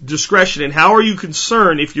 and with discretion, and how are you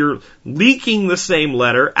concerned if you're leaking the same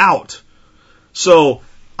letter out? So,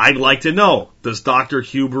 I'd like to know, does Dr.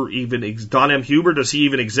 Huber Don M. Huber, does he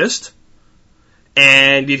even exist?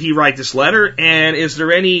 And did he write this letter? And is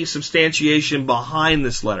there any substantiation behind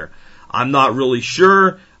this letter? I'm not really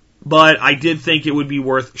sure, but I did think it would be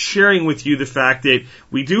worth sharing with you the fact that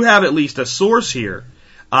we do have at least a source here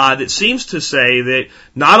that seems to say that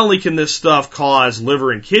not only can this stuff cause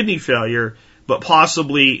liver and kidney failure, but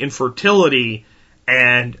possibly infertility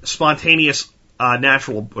and spontaneous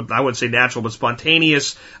natural, I wouldn't say natural, but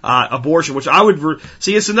spontaneous abortion, which I would,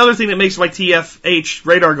 see, it's another thing that makes my TFH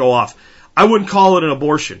radar go off. I wouldn't call it an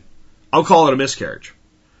abortion. I'll call it a miscarriage.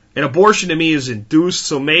 An abortion to me is induced,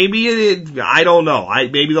 so maybe I don't know.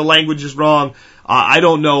 Maybe the language is wrong. I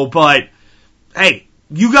don't know, but hey,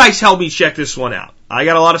 you guys help me check this one out. I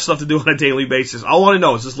got a lot of stuff to do on a daily basis. I want to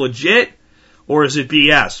know, is this legit or is it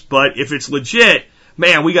BS? But if it's legit,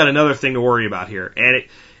 man, we got another thing to worry about here.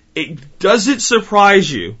 And does it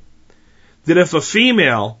surprise you that if a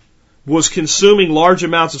female was consuming large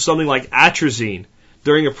amounts of something like atrazine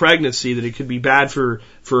during a pregnancy, that it could be bad for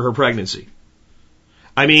her pregnancy?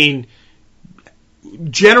 I mean,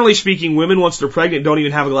 generally speaking, women, once they're pregnant, don't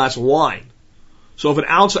even have a glass of wine. So if an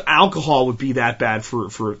ounce of alcohol would be that bad for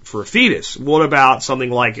a fetus, what about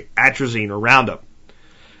something like atrazine or Roundup?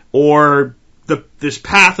 Or this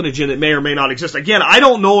pathogen that may or may not exist? Again, I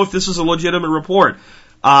don't know if this is a legitimate report.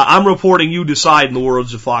 I'm reporting, you decide in the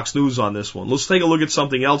words of Fox News on this one. Let's take a look at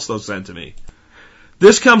something else though sent to me.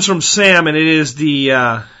 This comes from Sam, and it is the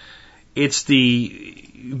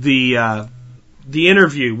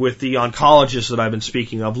interview with the oncologist that I've been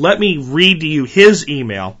speaking of. Let me read to you his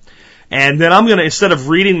email, and then I'm going to, instead of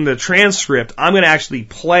reading the transcript, I'm going to actually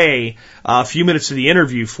play a few minutes of the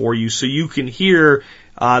interview for you so you can hear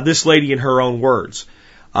this lady in her own words.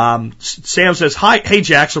 Sam says, hey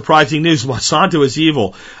Jack, surprising news. Monsanto is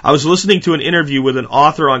evil. I was listening to an interview with an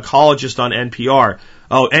author oncologist on NPR.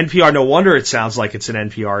 Oh, NPR, no wonder it sounds like it's an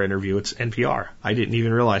NPR interview. It's NPR. I didn't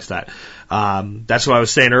even realize that. That's what I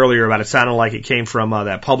was saying earlier about it sounding like it came from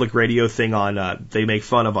that public radio thing on they make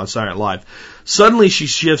fun of on Saturday Night Live. Suddenly she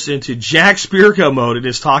shifts into Jack Spirko mode and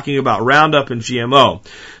is talking about Roundup and GMO.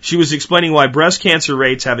 She was explaining why breast cancer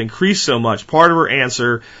rates have increased so much. Part of her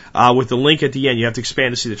answer with the link at the end, you have to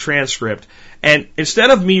expand to see the transcript. And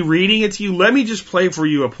instead of me reading it to you, let me just play for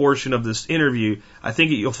you a portion of this interview. I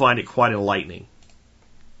think you'll find it quite enlightening.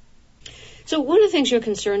 So one of the things you're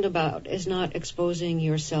concerned about is not exposing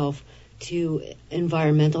yourself to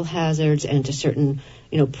environmental hazards and to certain,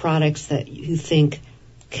 products that you think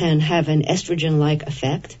can have an estrogen-like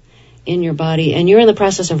effect in your body. And you're in the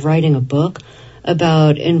process of writing a book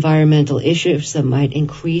about environmental issues that might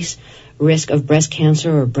increase risk of breast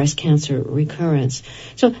cancer or breast cancer recurrence.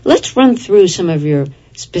 So let's run through some of your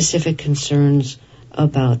specific concerns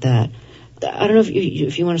about that. I don't know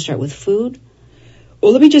if you want to start with food.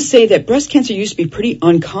 Well, let me just say that breast cancer used to be pretty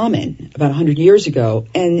uncommon about 100 years ago.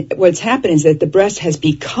 And what's happened is that the breast has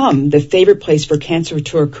become the favorite place for cancer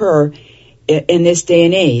to occur in this day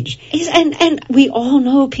and age. And we all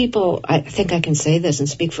know people, I think I can say this and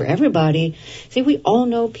speak for everybody, we all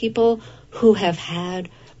know people who have had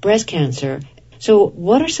breast cancer. So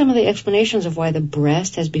what are some of the explanations of why the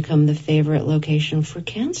breast has become the favorite location for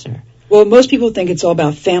cancer? Well, most people think it's all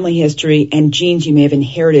about family history and genes you may have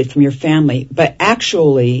inherited from your family. But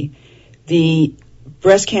actually, the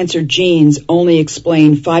breast cancer genes only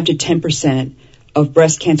explain 5 to 10% of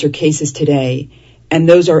breast cancer cases today. And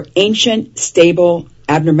those are ancient, stable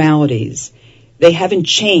abnormalities. They haven't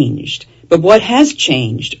changed. But what has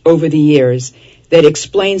changed over the years that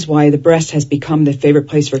explains why the breast has become the favorite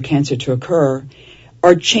place for cancer to occur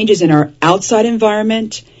are changes in our outside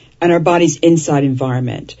environment and our body's inside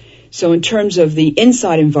environment. So in terms of the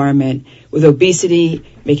inside environment, with obesity,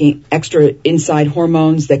 making extra inside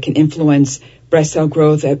hormones that can influence breast cell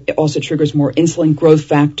growth, it also triggers more insulin growth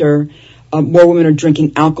factor. More women are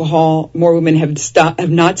drinking alcohol. More women have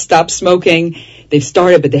not stopped smoking. They've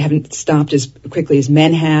started, but they haven't stopped as quickly as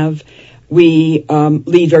men have. We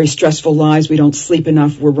lead very stressful lives. We don't sleep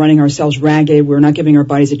enough. We're running ourselves ragged. We're not giving our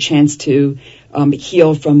bodies a chance to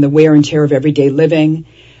heal from the wear and tear of everyday living.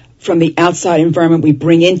 From the outside environment, we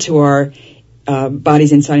bring into our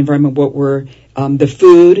body's inside environment what we're the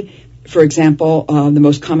food. For example, the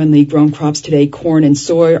most commonly grown crops today, corn and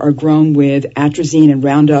soy, are grown with atrazine and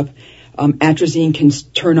Roundup. Atrazine can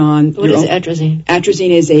turn on... What is atrazine?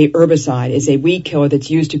 Atrazine is a herbicide, is a weed killer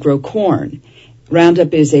that's used to grow corn.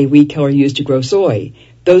 Roundup is a weed killer used to grow soy.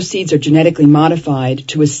 Those seeds are genetically modified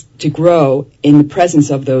to grow in the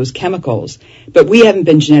presence of those chemicals. But we haven't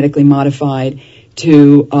been genetically modified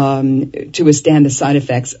to withstand the side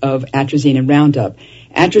effects of atrazine and Roundup.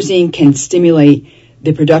 Atrazine can stimulate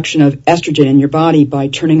the production of estrogen in your body by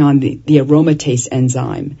turning on the aromatase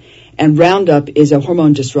enzyme. And Roundup is a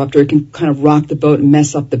hormone disruptor. It can kind of rock the boat and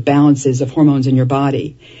mess up the balances of hormones in your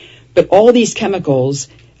body. But all these chemicals,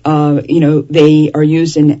 they are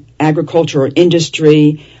used in agriculture or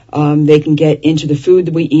industry. They can get into the food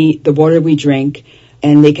that we eat, the water we drink,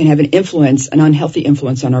 and they can have an unhealthy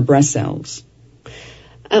influence on our breast cells.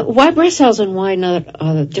 Why breast cells and why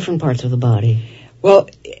not different parts of the body? Well,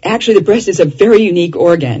 actually, the breast is a very unique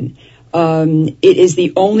organ. It is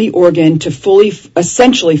the only organ to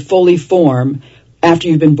essentially fully form after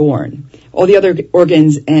you've been born. all the other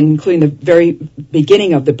organs, and including the very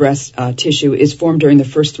beginning of the breast tissue, is formed during the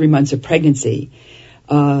first 3 months of pregnancy.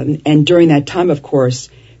 And during that time, of course,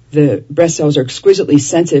 the breast cells are exquisitely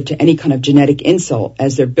sensitive to any kind of genetic insult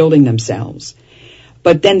as they're building themselves.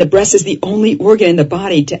 But then the breast is the only organ in the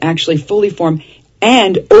body to actually fully form,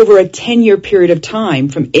 and over a 10-year period of time,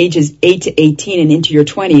 from ages 8 to 18 and into your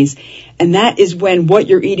 20s. And that is when what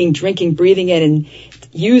you're eating, drinking, breathing in, and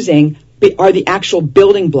using are the actual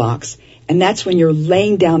building blocks. And that's when you're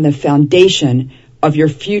laying down the foundation of your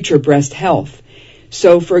future breast health.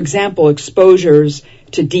 So, for example, exposures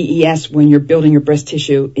to DES when you're building your breast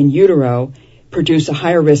tissue in utero produce a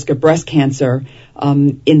higher risk of breast cancer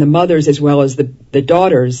in the mothers as well as the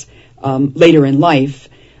daughters later in life.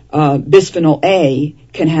 Bisphenol A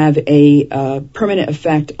can have a permanent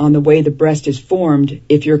effect on the way the breast is formed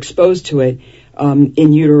if you're exposed to it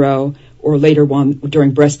in utero or later on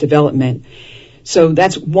during breast development. So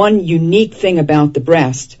that's one unique thing about the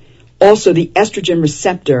breast. Also, the estrogen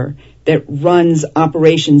receptor that runs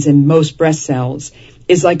operations in most breast cells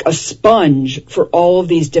is like a sponge for all of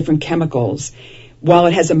these different chemicals. While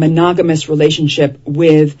it has a monogamous relationship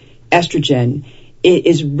with estrogen, it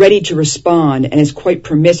is ready to respond and is quite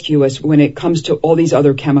promiscuous when it comes to all these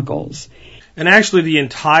other chemicals. And actually, the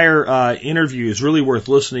entire interview is really worth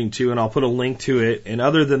listening to, and I'll put a link to it. And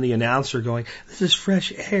other than the announcer going, "This is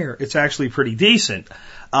fresh air," it's actually pretty decent.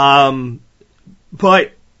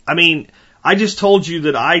 But, I mean, I just told you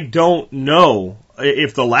that I don't know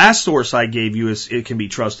if the last source I gave you it can be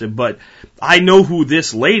trusted, but I know who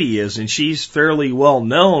this lady is, and she's fairly well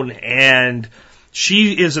known, and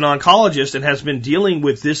she is an oncologist and has been dealing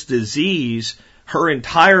with this disease her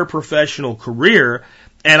entire professional career,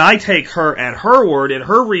 and I take her at her word and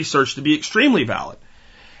her research to be extremely valid.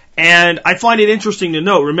 And I find it interesting to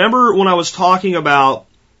note, remember when I was talking about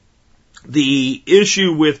the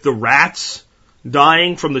issue with the rats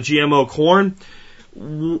dying from the GMO corn?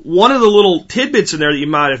 One of the little tidbits in there that you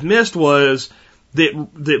might have missed was that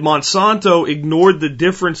Monsanto ignored the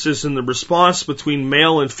differences in the response between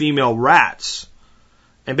male and female rats,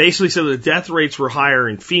 and basically said that the death rates were higher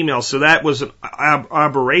in females, so that was an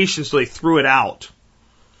aberration, so they threw it out.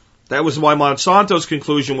 That was why Monsanto's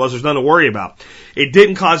conclusion was there's nothing to worry about. It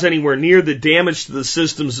didn't cause anywhere near the damage to the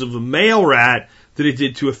systems of a male rat that it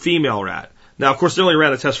did to a female rat. Now, of course, they only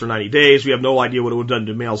ran the test for 90 days. We have no idea what it would have done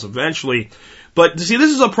to males eventually. But, see,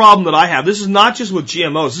 this is a problem that I have. This is not just with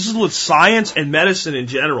GMOs. This is with science and medicine in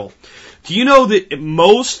general. Do you know that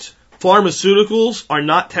most pharmaceuticals are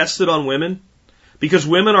not tested on women? Because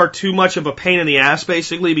women are too much of a pain in the ass,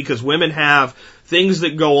 basically, because women have things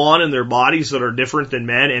that go on in their bodies that are different than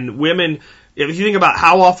men. And women, if you think about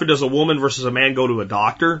how often does a woman versus a man go to a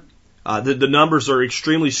doctor, the numbers are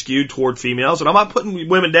extremely skewed toward females. And I'm not putting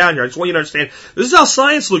women down here. I just want you to understand this is how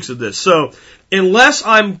science looks at this. So unless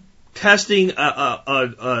I'm testing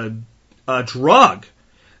a drug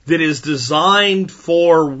that is designed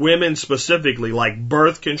for women specifically, like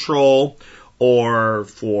birth control, or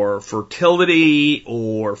for fertility,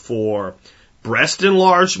 or for breast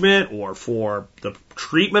enlargement, or for the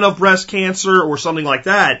treatment of breast cancer, or something like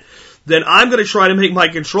that, then I'm going to try to make my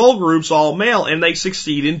control groups all male, and they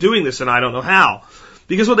succeed in doing this, and I don't know how.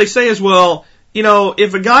 Because what they say is, well, you know,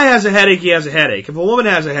 if a guy has a headache, he has a headache. If a woman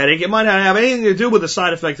has a headache, it might not have anything to do with the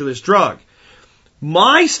side effect of this drug.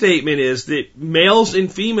 My statement is that males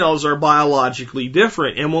and females are biologically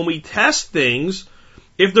different, and when we test things,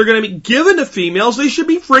 if they're going to be given to females, they should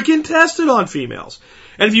be freaking tested on females.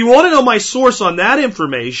 And if you want to know my source on that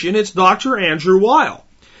information, it's Dr. Andrew Weil.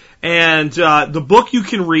 And the book you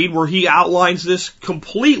can read where he outlines this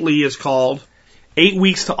completely is called 8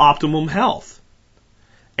 Weeks to Optimum Health.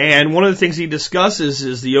 And one of the things he discusses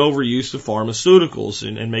is the overuse of pharmaceuticals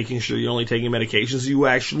and making sure you're only taking medications you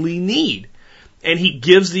actually need. And he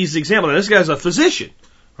gives these examples. And this guy's a physician,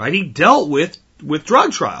 right? He dealt with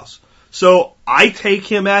drug trials. So I take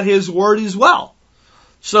him at his word as well.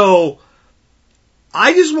 So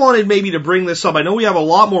I just wanted maybe to bring this up. I know we have a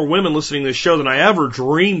lot more women listening to this show than I ever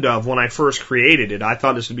dreamed of when I first created it. I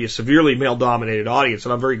thought this would be a severely male-dominated audience,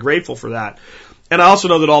 and I'm very grateful for that. And I also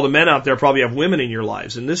know that all the men out there probably have women in your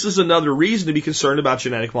lives. And this is another reason to be concerned about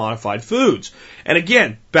genetic modified foods. And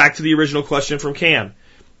again, back to the original question from Cam.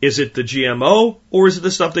 Is it the GMO or is it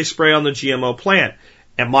the stuff they spray on the GMO plant?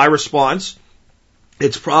 And my response,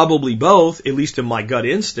 it's probably both, at least in my gut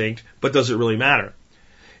instinct, but does it really matter?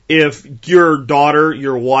 If your daughter,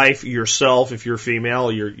 your wife, yourself, if you're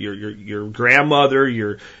female, your grandmother,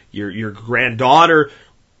 your granddaughter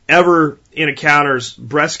ever encounters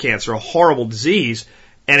breast cancer, a horrible disease,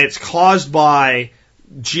 and it's caused by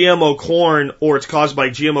GMO corn or it's caused by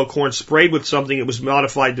GMO corn sprayed with something it was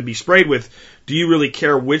modified to be sprayed with, do you really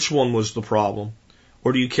care which one was the problem?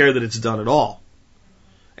 Or do you care that it's done at all?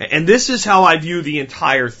 And this is how I view the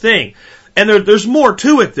entire thing. And there's more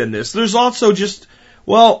to it than this. There's also just,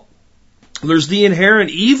 well, there's the inherent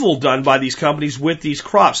evil done by these companies with these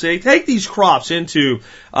crops. They take these crops into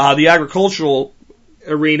the agricultural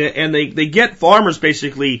arena and they get farmers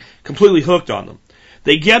basically completely hooked on them.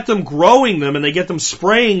 They get them growing them and they get them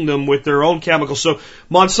spraying them with their own chemicals. So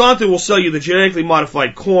Monsanto will sell you the genetically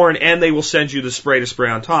modified corn and they will send you the spray to spray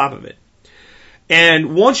on top of it.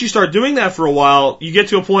 And once you start doing that for a while, you get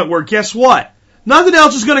to a point where, guess what? Nothing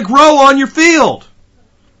else is going to grow on your field.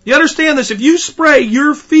 You understand this? If you spray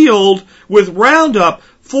your field with Roundup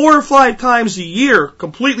 4 or 5 times a year,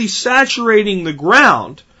 completely saturating the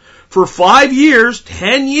ground, for 5 years,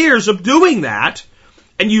 10 years of doing that,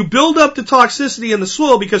 and you build up the toxicity in the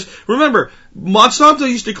soil, because remember, Monsanto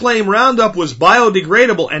used to claim Roundup was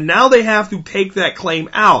biodegradable, and now they have to take that claim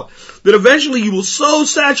out. That eventually you will so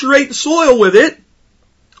saturate the soil with it,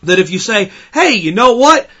 that if you say, hey, you know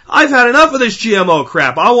what? I've had enough of this GMO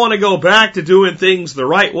crap. I want to go back to doing things the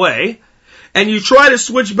right way. And you try to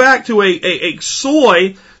switch back to a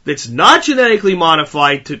soy that's not genetically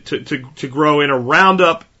modified to grow in a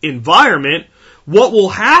Roundup environment. What will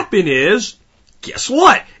happen is, guess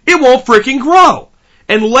what? It won't freaking grow.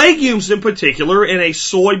 And legumes in particular, and a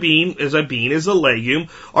soybean as a bean is a legume,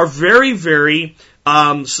 are very, very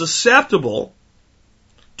susceptible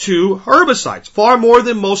to herbicides, far more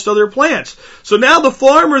than most other plants. So now the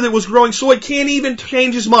farmer that was growing soy can't even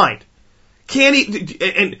change his mind.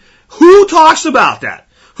 And who talks about that?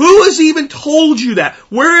 Who has even told you that?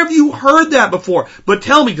 Where have you heard that before? But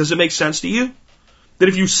tell me, does it make sense to you? That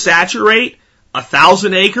if you saturate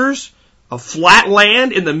 1,000 acres of flat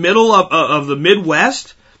land in the middle of the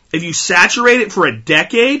Midwest, if you saturate it for a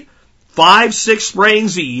decade, 5-6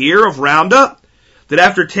 sprayings a year of Roundup, that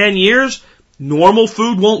after 10 years, normal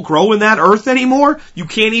food won't grow in that earth anymore? You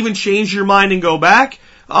can't even change your mind and go back?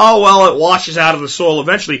 Oh, well, it washes out of the soil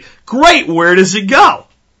eventually. Great, where does it go?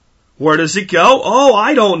 Where does it go? Oh,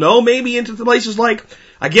 I don't know. Maybe into the places like,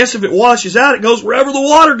 I guess if it washes out, it goes wherever the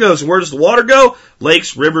water goes. And where does the water go?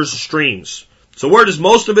 Lakes, rivers, streams. So where does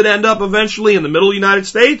most of it end up eventually in the middle of the United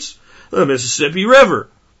States? The Mississippi River.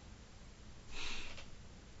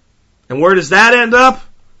 And where does that end up?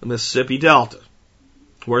 The Mississippi Delta.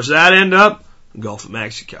 Where does that end up? Gulf of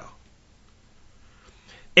Mexico.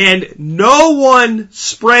 And no one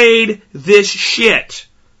sprayed this shit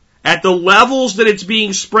at the levels that it's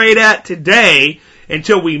being sprayed at today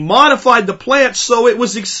until we modified the plants so it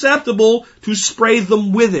was acceptable to spray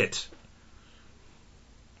them with it.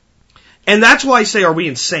 And that's why I say, are we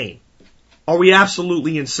insane? Are we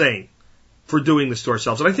absolutely insane for doing this to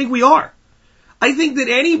ourselves? And I think we are. I think that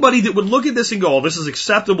anybody that would look at this and go, oh, this is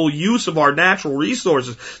acceptable use of our natural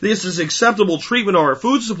resources, this is acceptable treatment of our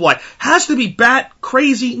food supply, has to be bat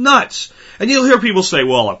crazy nuts. And you'll hear people say,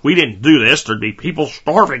 well, if we didn't do this, there'd be people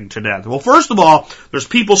starving to death. Well, first of all, there's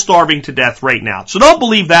people starving to death right now. So don't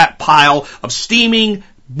believe that pile of steaming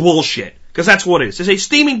bullshit, because that's what it is. It's a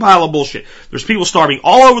steaming pile of bullshit. There's people starving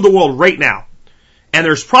all over the world right now. And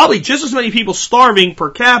there's probably just as many people starving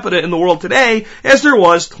per capita in the world today as there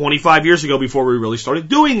was 25 years ago before we really started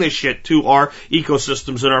doing this shit to our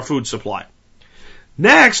ecosystems and our food supply.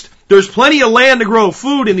 Next, there's plenty of land to grow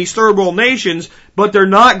food in these third world nations, but they're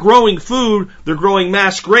not growing food, they're growing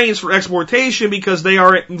mass grains for exportation because they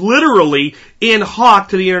are literally in hock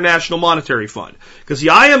to the International Monetary Fund. Because the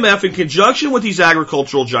IMF, in conjunction with these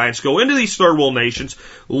agricultural giants, go into these third world nations,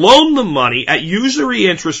 loan them money at usury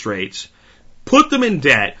interest rates, put them in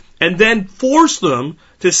debt, and then force them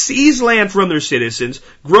to seize land from their citizens,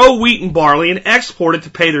 grow wheat and barley, and export it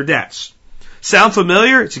to pay their debts. Sound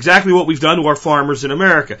familiar? It's exactly what we've done to our farmers in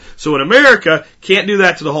America. So in America, can't do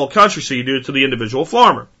that to the whole country, so you do it to the individual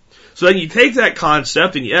farmer. So then you take that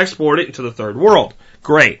concept and you export it into the third world.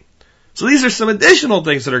 Great. So these are some additional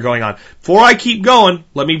things that are going on. Before I keep going,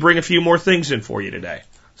 let me bring a few more things in for you today.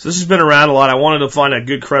 So this has been around a lot. I wanted to find a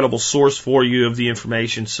good, credible source for you of the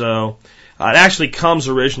information, so it actually comes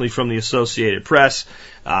originally from the Associated Press.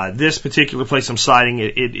 This particular place I'm citing,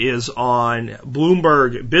 it is on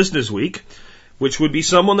Bloomberg Business Week, which would be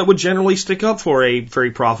someone that would generally stick up for a very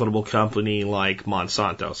profitable company like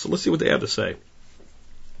Monsanto. So let's see what they have to say.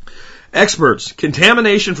 Experts,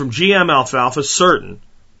 contamination from GM alfalfa certain.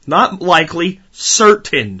 Not likely,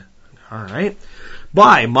 certain. All right.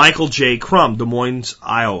 by Michael J. Crum, Des Moines,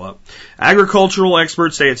 Iowa. Agricultural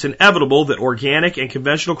experts say it's inevitable that organic and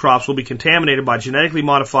conventional crops will be contaminated by genetically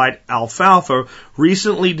modified alfalfa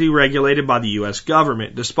recently deregulated by the U.S.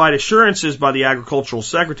 government, despite assurances by the Agricultural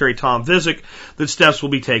Secretary Tom Visick that steps will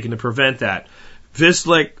be taken to prevent that.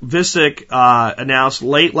 Visick announced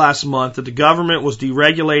late last month that the government was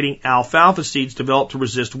deregulating alfalfa seeds developed to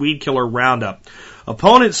resist weed killer Roundup.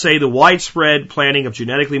 Opponents say the widespread planting of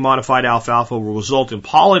genetically modified alfalfa will result in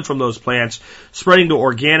pollen from those plants spreading to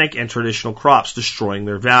organic and traditional crops, destroying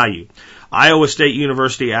their value. Iowa State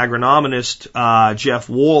University agronomist Jeff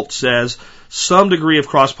Wolt says some degree of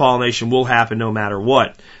cross-pollination will happen no matter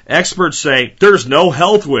what. Experts say there's no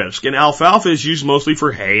health risk, and alfalfa is used mostly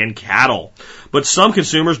for hay and cattle. But some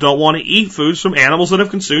consumers don't want to eat foods from animals that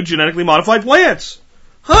have consumed genetically modified plants.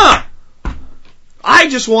 I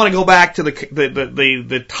just want to go back to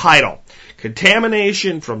the title.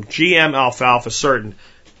 Contamination from GM alfalfa certain.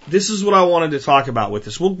 This is what I wanted to talk about with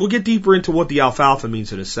this. We'll get deeper into what the alfalfa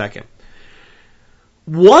means in a second.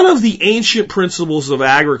 One of the ancient principles of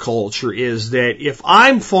agriculture is that if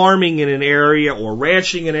I'm farming in an area or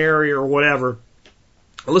ranching an area or whatever,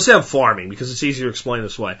 let's say I'm farming because it's easier to explain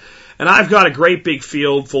this way, and I've got a great big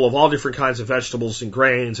field full of all different kinds of vegetables and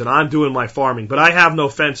grains, and I'm doing my farming, but I have no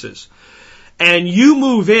fences. And you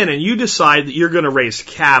move in and you decide that you're going to raise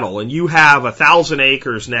cattle and you have 1,000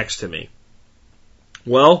 acres next to me.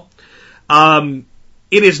 Well, it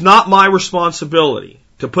is not my responsibility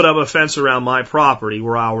to put up a fence around my property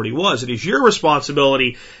where I already was. It is your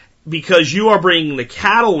responsibility because you are bringing the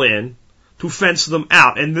cattle in to fence them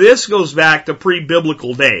out. And this goes back to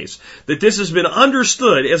pre-biblical days, that this has been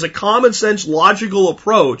understood as a common sense logical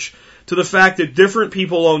approach to the fact that different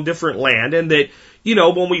people own different land and that, you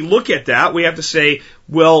know, when we look at that, we have to say,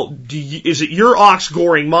 well, is it your ox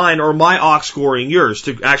goring mine or my ox goring yours?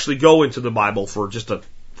 To actually go into the Bible for just a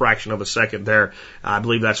fraction of a second there. I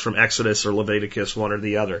believe that's from Exodus or Leviticus, one or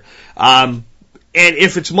the other. And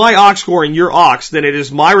if it's my ox goring your ox, then it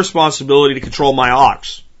is my responsibility to control my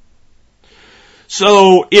ox.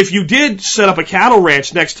 So if you did set up a cattle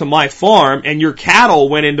ranch next to my farm and your cattle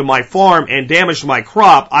went into my farm and damaged my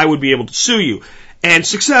crop, I would be able to sue you. And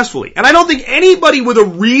successfully. And I don't think anybody with a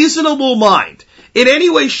reasonable mind in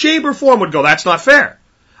any way, shape, or form would go, that's not fair.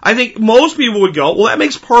 I think most people would go, well, that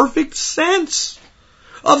makes perfect sense.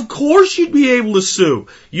 Of course you'd be able to sue.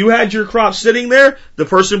 You had your crop sitting there, the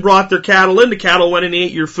person brought their cattle in, the cattle went and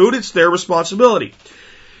ate your food, it's their responsibility.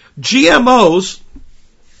 GMOs,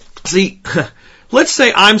 see, let's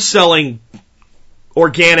say I'm selling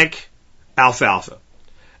organic alfalfa,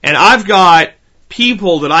 and I've got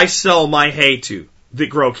people that I sell my hay to that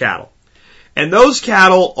grow cattle. And those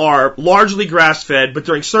cattle are largely grass-fed, but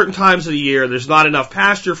during certain times of the year, there's not enough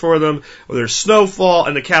pasture for them, or there's snowfall,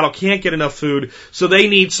 and the cattle can't get enough food, so they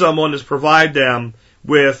need someone to provide them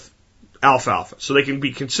with alfalfa. So they can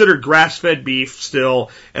be considered grass-fed beef still,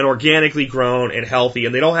 and organically grown and healthy,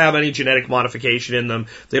 and they don't have any genetic modification in them,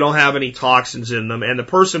 they don't have any toxins in them, and the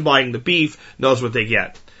person buying the beef knows what they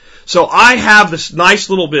get. So I have this nice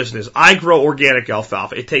little business. I grow organic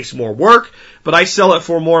alfalfa. It takes more work, but I sell it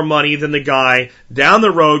for more money than the guy down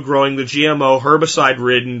the road growing the GMO,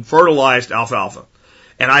 herbicide-ridden, fertilized alfalfa.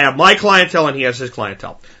 And I have my clientele and he has his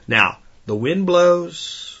clientele. Now, the wind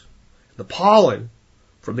blows, the pollen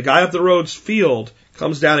from the guy up the road's field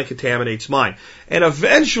comes down and contaminates mine. And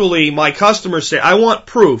eventually my customers say, I want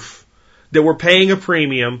proof that we're paying a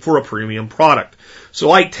premium for a premium product. So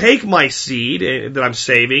I take my seed that I'm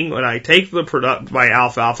saving, and I take my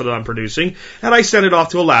alfalfa that I'm producing, and I send it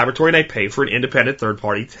off to a laboratory, and I pay for an independent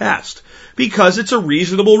third-party test. Because it's a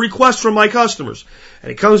reasonable request from my customers. And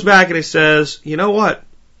it comes back and it says, you know what?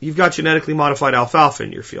 You've got genetically modified alfalfa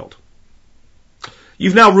in your field.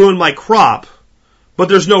 You've now ruined my crop, but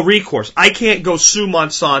there's no recourse. I can't go sue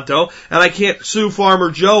Monsanto, and I can't sue Farmer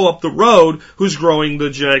Joe up the road who's growing the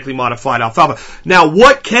genetically modified alfalfa. Now,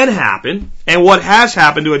 what can happen, and what has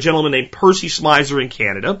happened to a gentleman named Percy Smizer in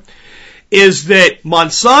Canada, is that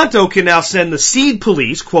Monsanto can now send the seed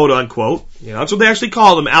police, quote unquote, you know, that's what they actually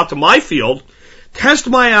call them, out to my field, test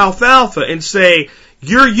my alfalfa and say,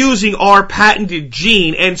 you're using our patented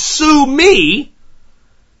gene, and sue me,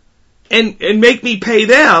 and make me pay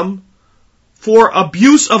them for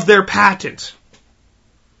abuse of their patent.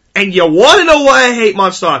 And you want to know why I hate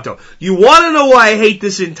Monsanto? You want to know why I hate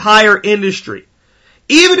this entire industry?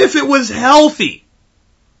 Even if it was healthy,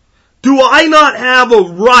 do I not have a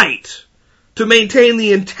right to maintain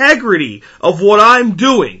the integrity of what I'm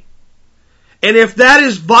doing? And if that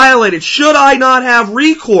is violated, should I not have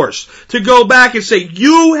recourse to go back and say,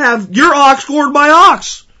 your ox gored my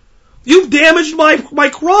ox. You've damaged my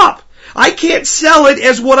crop. I can't sell it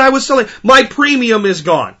as what I was selling. My premium is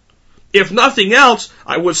gone. If nothing else,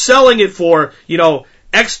 I was selling it for,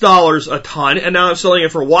 X dollars a ton, and now I'm selling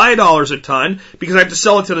it for Y dollars a ton because I have to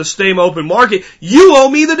sell it to the same open market. You owe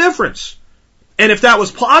me the difference. And if that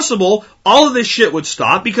was possible, all of this shit would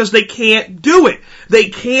stop because they can't do it. They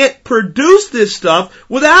can't produce this stuff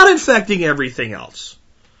without infecting everything else.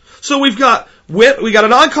 So we got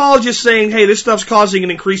an oncologist saying, hey, this stuff's causing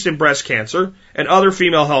an increase in breast cancer and other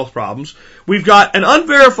female health problems. We've got an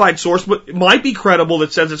unverified source, but it might be credible,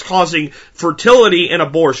 that says it's causing fertility and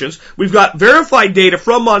abortions. We've got verified data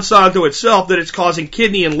from Monsanto itself that it's causing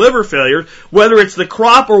kidney and liver failure. Whether it's the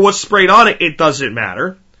crop or what's sprayed on it, it doesn't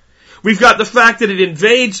matter. We've got the fact that it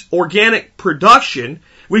invades organic production.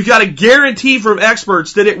 We've got a guarantee from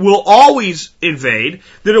experts that it will always invade,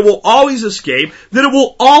 that it will always escape, that it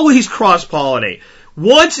will always cross-pollinate.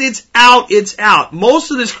 Once it's out, it's out. Most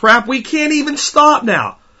of this crap we can't even stop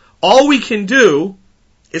now. All we can do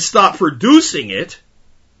is stop producing it,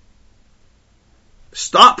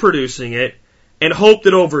 and hope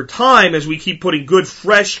that over time, as we keep putting good,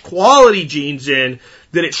 fresh, quality genes in,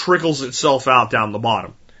 that it trickles itself out down the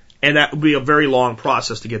bottom. And that would be a very long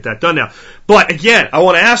process to get that done now. But again, I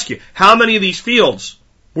want to ask you, how many of these fields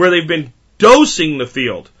where they've been dosing the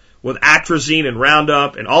field with atrazine and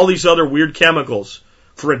Roundup and all these other weird chemicals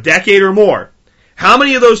for a decade or more, how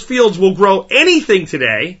many of those fields will grow anything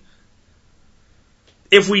today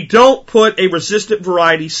if we don't put a resistant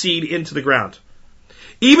variety seed into the ground?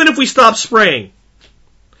 Even if we stop spraying.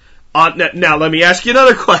 Now, let me ask you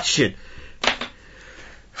another question.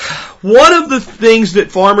 One of the things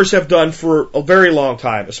that farmers have done for a very long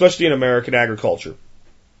time, especially in American agriculture,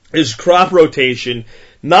 is crop rotation,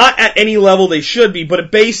 not at any level they should be, but a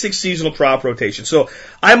basic seasonal crop rotation. So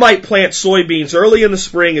I might plant soybeans early in the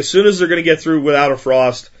spring as soon as they're going to get through without a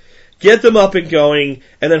frost, get them up and going,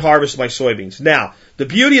 and then harvest my soybeans. Now, the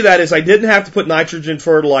beauty of that is I didn't have to put nitrogen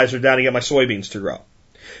fertilizer down to get my soybeans to grow.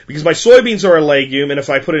 Because my soybeans are a legume, and if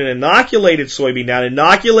I put an inoculated soybean down,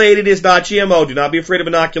 inoculated is not GMO, do not be afraid of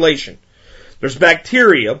inoculation. There's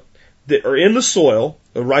bacteria that are in the soil,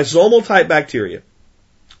 the rhizomal type bacteria,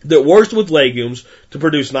 that works with legumes to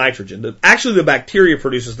produce nitrogen. Actually, the bacteria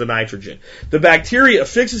produces the nitrogen. The bacteria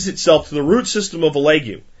affixes itself to the root system of a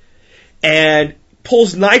legume and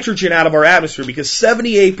pulls nitrogen out of our atmosphere, because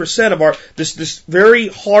 78% of this very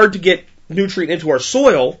hard to get nutrient into our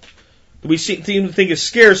soil that we seem to think is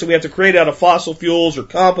scarce, and we have to create out of fossil fuels or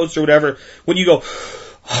compost or whatever. When you go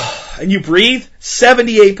and you breathe,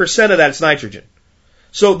 78% of that's nitrogen.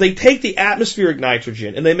 So they take the atmospheric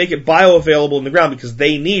nitrogen and they make it bioavailable in the ground because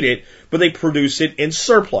they need it, but they produce it in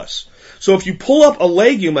surplus. So if you pull up a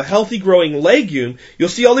legume, a healthy growing legume, you'll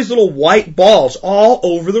see all these little white balls all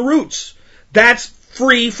over the roots. That's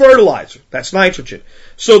free fertilizer. That's nitrogen.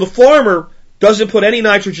 So the farmer doesn't put any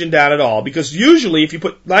nitrogen down at all, because usually if you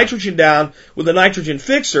put nitrogen down with a nitrogen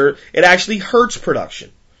fixer, it actually hurts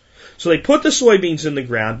production. So they put the soybeans in the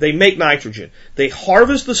ground, they make nitrogen. They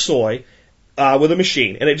harvest the soy with a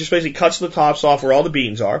machine, and it just basically cuts the tops off where all the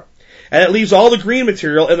beans are, and it leaves all the green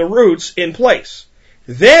material and the roots in place.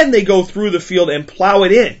 Then they go through the field and plow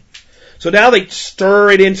it in. So now they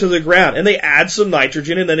stir it into the ground, and they add some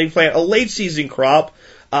nitrogen, and then they plant a late season crop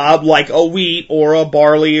like a wheat or a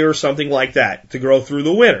barley or something like that to grow through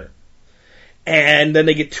the winter. And then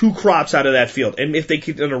they get 2 crops out of that field. And if they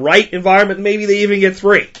keep in the right environment, maybe they even get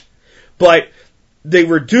 3. But they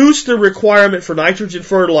reduce the requirement for nitrogen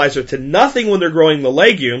fertilizer to nothing when they're growing the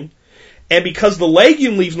legume. And because the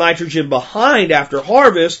legume leaves nitrogen behind after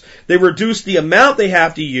harvest, they reduce the amount they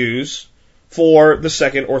have to use for the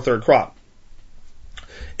second or third crop.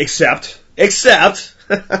 Except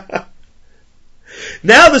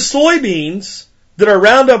now the soybeans that are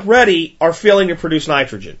Roundup ready are failing to produce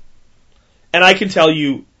nitrogen. And I can tell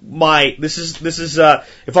you this is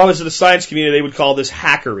if I was in the science community, they would call this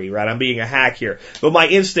hackery, right? I'm being a hack here. But my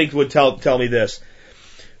instinct would tell me this.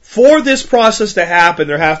 For this process to happen,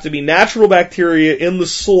 there have to be natural bacteria in the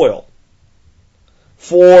soil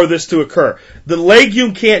for this to occur. The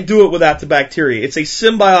legume can't do it without the bacteria. It's a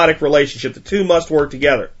symbiotic relationship. The two must work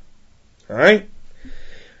together. All right?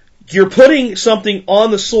 You're putting something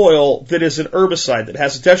on the soil that is an herbicide that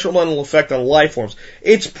has a detrimental effect on life forms.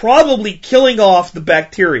 It's probably killing off the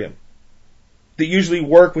bacterium that usually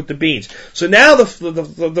work with the beans. So now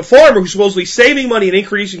the farmer, who's supposedly saving money and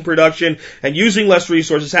increasing production and using less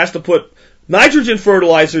resources, has to put nitrogen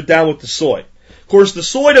fertilizer down with the soy. Of course, the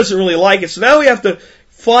soy doesn't really like it, so now we have to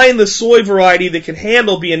find the soy variety that can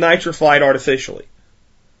handle being nitrified artificially.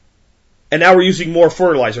 and now we're using more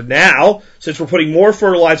fertilizer. Now, since we're putting more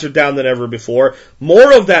fertilizer down than ever before,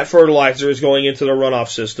 more of that fertilizer is going into the runoff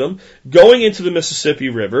system, going into the Mississippi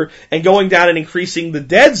River, and going down and increasing the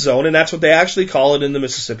dead zone, and that's what they actually call it in the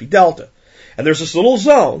Mississippi Delta. And there's this little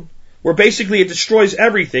zone where basically it destroys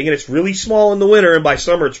everything, and it's really small in the winter, and by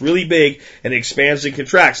summer it's really big, and it expands and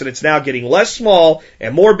contracts, and it's now getting less small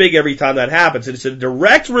and more big every time that happens, and it's a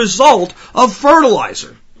direct result of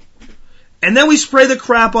fertilizer. And then we spray the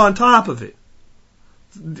crap on top of it.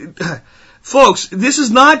 Folks, this is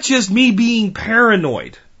not just me being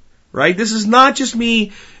paranoid, right? This is not just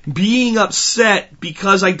me being upset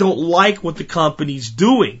because I don't like what the company's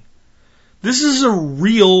doing. This is a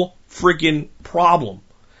real freaking problem.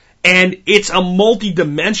 And it's a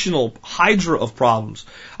multi-dimensional hydra of problems.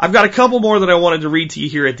 I've got a couple more that I wanted to read to you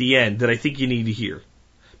here at the end that I think you need to hear.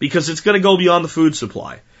 Because it's going to go beyond the food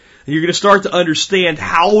supply. And you're going to start to understand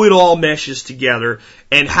how it all meshes together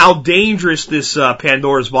and how dangerous this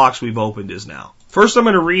Pandora's box we've opened is now. First, I'm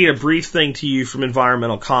going to read a brief thing to you from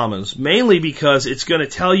Environmental Commons, mainly because it's going to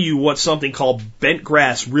tell you what something called bent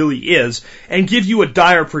grass really is and give you a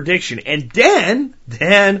dire prediction. And then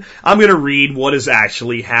I'm going to read what has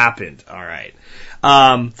actually happened. All right.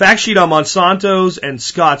 Fact sheet on Monsanto's and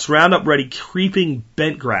Scott's Roundup Ready creeping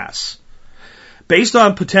bent grass. Based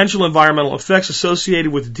on potential environmental effects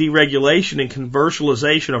associated with deregulation and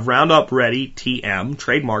commercialization of Roundup Ready, TM,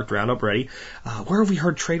 trademarked Roundup Ready. Where have we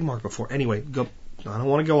heard trademark before? Anyway, I don't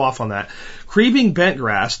want to go off on that. Creeping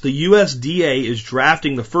bentgrass, the USDA is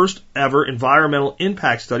drafting the first ever environmental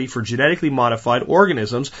impact study for genetically modified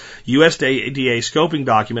organisms, USDA scoping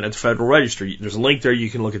document at the Federal Register. There's a link there. You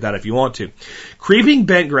can look at that if you want to. Creeping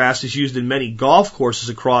bentgrass is used in many golf courses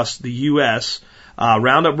across the U.S.,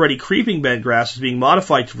 Roundup Ready creeping bentgrass is being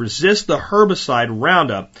modified to resist the herbicide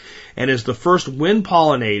Roundup and is the first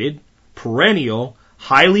wind-pollinated, perennial,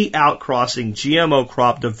 highly outcrossing GMO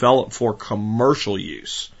crop developed for commercial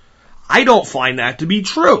use. I don't find that to be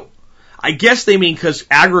true. I guess they mean because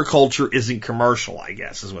agriculture isn't commercial, I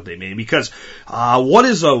guess is what they mean. Because what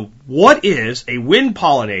is a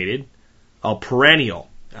wind-pollinated, perennial?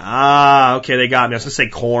 Okay, they got me. I was going to say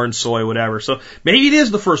corn, soy, whatever. So maybe it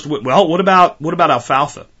is the first. Well, what about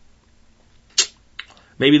alfalfa?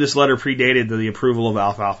 Maybe this letter predated the approval of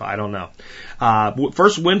alfalfa. I don't know.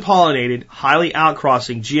 First wind-pollinated, highly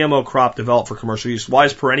outcrossing GMO crop developed for commercial use. Why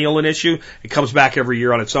is perennial an issue? It comes back every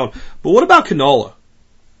year on its own. But what about canola?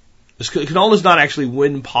 Canola is not actually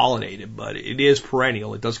wind-pollinated, but it is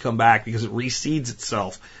perennial. It does come back because it reseeds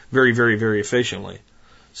itself very, very, very efficiently.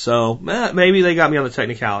 So, maybe they got me on the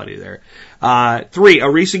technicality there. 3, a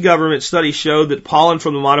recent government study showed that pollen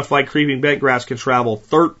from the modified creeping bentgrass can travel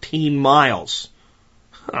 13 miles.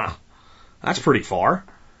 Huh. That's pretty far.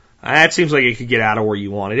 That seems like it could get out of where you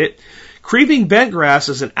wanted it. Creeping bentgrass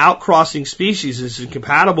as an outcrossing species is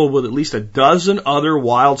incompatible with at least a dozen other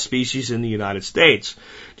wild species in the United States.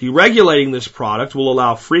 Deregulating this product will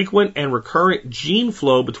allow frequent and recurrent gene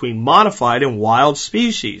flow between modified and wild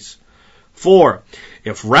species. 4,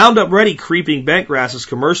 if Roundup Ready creeping bentgrass is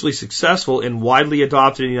commercially successful and widely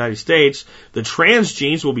adopted in the United States, the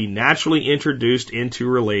transgenes will be naturally introduced into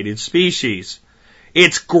related species.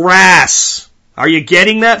 It's grass. Are you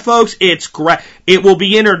getting that, folks? It's grass. It will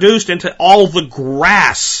be introduced into all the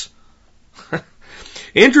grass.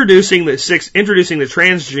 Introducing the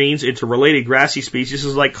transgenes into related grassy species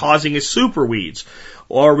is like causing a superweeds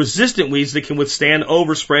or resistant weeds that can withstand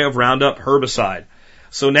overspray of Roundup herbicide.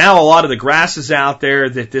 So now a lot of the grasses out there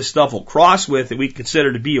that this stuff will cross with that we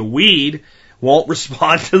consider to be a weed won't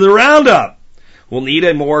respond to the Roundup. We'll need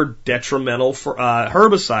a more detrimental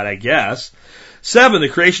herbicide, I guess. 7, the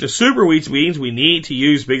creation of superweeds means we need to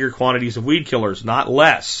use bigger quantities of weed killers, not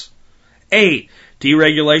less. 8,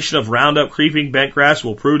 deregulation of Roundup creeping bentgrass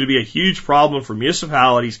will prove to be a huge problem for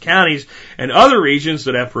municipalities, counties, and other regions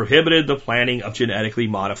that have prohibited the planting of genetically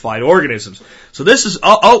modified organisms. So this is,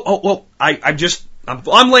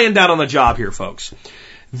 I'm laying down on the job here, folks.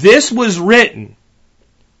 This was written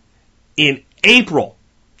in April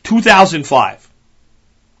 2005.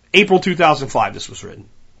 April 2005 this was written.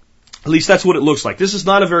 At least that's what it looks like. This is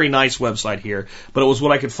not a very nice website here, but it was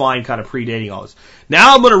what I could find kind of predating all this.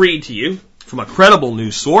 Now I'm going to read to you from a credible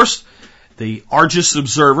news source, the Argus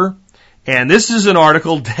Observer, and this is an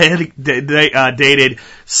article dated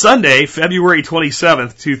Sunday, February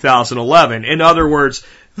 27th, 2011. In other words,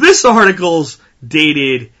 this article's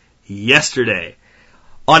dated yesterday.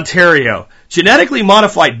 Ontario. Genetically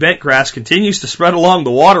modified bentgrass continues to spread along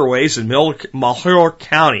the waterways in Mulhern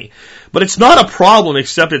County. But it's not a problem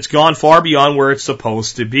except it's gone far beyond where it's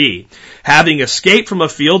supposed to be. Having escaped from a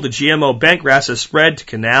field, the GMO bentgrass has spread to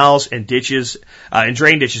canals and ditches, and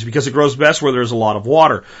drain ditches because it grows best where there's a lot of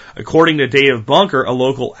water. According to Dave Bunker, a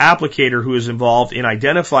local applicator who is involved in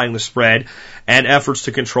identifying the spread and efforts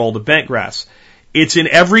to control the bentgrass. It's in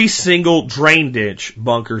every single drain ditch,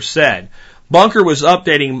 Bunker said. Bunker was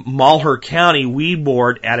updating Mulhern County Weed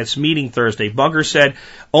Board at its meeting Thursday. Bunker said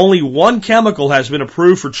only one chemical has been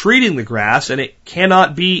approved for treating the grass, and it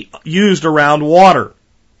cannot be used around water.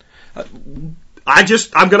 I'm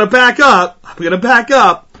going to back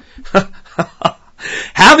up.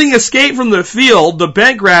 Having escaped from the field, the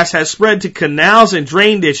bentgrass has spread to canals and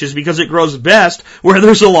drain ditches because it grows best where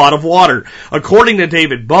there's a lot of water. According to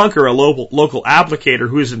David Bunker, a local applicator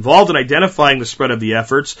who is involved in identifying the spread of the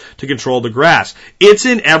efforts to control the grass. It's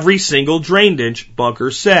in every single drain ditch,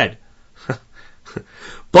 Bunker said.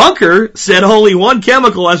 Bunker said only one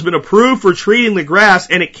chemical has been approved for treating the grass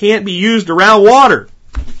and it can't be used around water.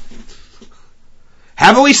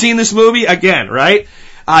 Haven't we seen this movie? Again, right?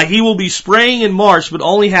 He will be spraying in March, but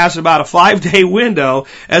only has about a 5-day window,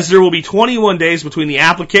 as there will be 21 days between the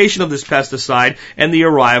application of this pesticide and the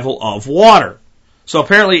arrival of water. So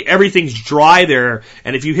apparently everything's dry there,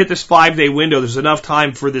 and if you hit this 5-day window, there's enough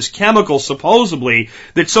time for this chemical, supposedly,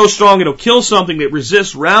 that's so strong it'll kill something that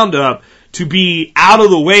resists Roundup to be out of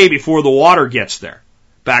the way before the water gets there.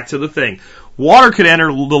 Back to the thing. Water can enter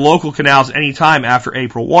the local canals any time after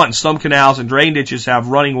April 1. Some canals and drain ditches have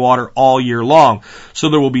running water all year long, so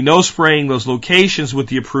there will be no spraying those locations with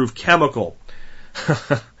the approved chemical.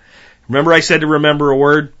 Remember I said to remember a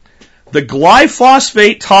word? The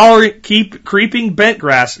glyphosate-tolerant creeping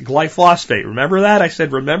bentgrass, glyphosate, remember that? I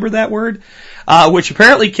said remember that word? Which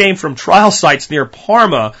apparently came from trial sites near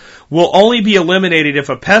Parma, will only be eliminated if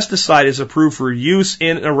a pesticide is approved for use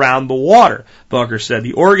in and around the water, Bunker said.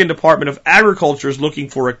 The Oregon Department of Agriculture is looking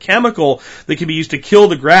for a chemical that can be used to kill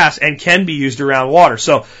the grass and can be used around water.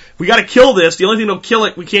 So, we gotta kill this. The only thing that'll kill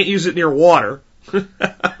it, we can't use it near water.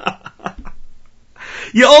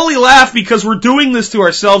 You only laugh because we're doing this to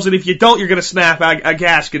ourselves, and if you don't, you're gonna snap a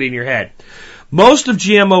gasket in your head. Most of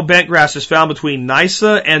GMO bentgrass is found between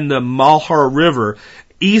Nysa and the Mulhern River,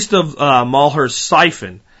 east of Mulhern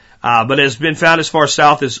Siphon. But has been found as far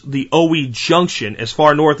south as the Owe Junction, as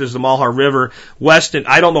far north as the Mulhern River, west, and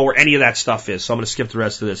I don't know where any of that stuff is, so I'm going to skip the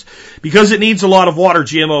rest of this. Because it needs a lot of water,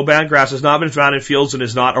 GMO bentgrass has not been found in fields and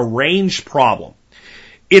is not a range problem.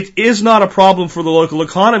 It is not a problem for the local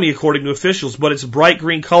economy, according to officials, but its bright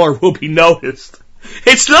green color will be noticed.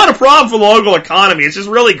 It's not a problem for the local economy, it's just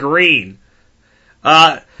really green.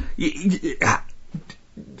 Do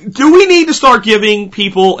we need to start giving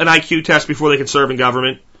people an IQ test before they can serve in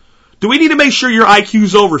government? Do we need to make sure your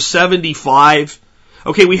IQ's over 75?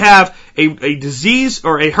 Okay, we have a disease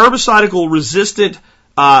or a herbicidal resistant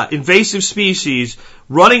invasive species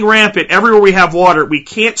running rampant everywhere we have water. We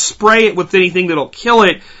can't spray it with anything that'll kill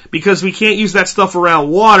it because we can't use that stuff around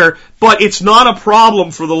water, but it's not a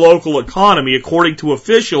problem for the local economy, according to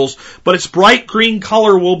officials, but its bright green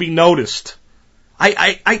color will be noticed.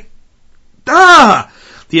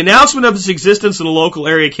 The announcement of its existence in the local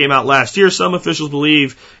area came out last year. Some officials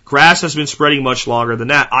believe grass has been spreading much longer than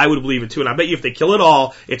that. I would believe it too, and I bet you if they kill it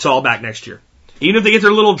all, it's all back next year. Even if they get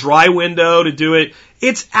their little dry window to do it,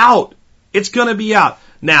 it's out. It's gonna be out.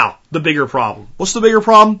 Now, the bigger problem. What's the bigger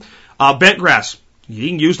problem? Bentgrass.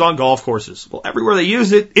 Being used on golf courses. Well, everywhere they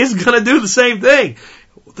use it is gonna do the same thing.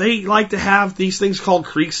 They like to have these things called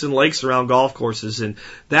creeks and lakes around golf courses, and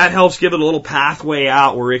that helps give it a little pathway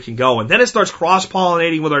out where it can go. And then it starts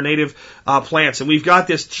cross-pollinating with our native plants, and we've got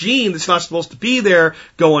this gene that's not supposed to be there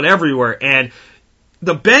going everywhere. And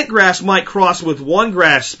the bentgrass might cross with one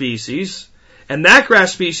grass species, and that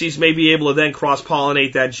grass species may be able to then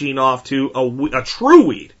cross-pollinate that gene off to a true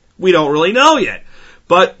weed. We don't really know yet.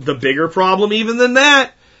 But the bigger problem even than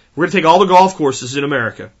that, we're going to take all the golf courses in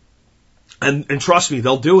America. And trust me,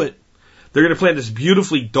 they'll do it. They're going to plant this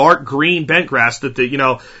beautifully dark green bentgrass that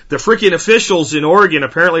the freaking officials in Oregon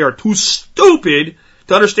apparently are too stupid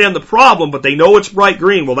to understand the problem, but they know it's bright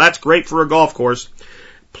green. Well, that's great for a golf course.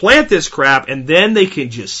 Plant this crap, and then they can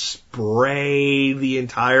just spray the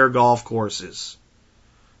entire golf courses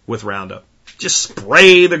with Roundup. Just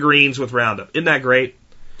spray the greens with Roundup. Isn't that great?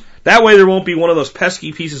 That way there won't be one of those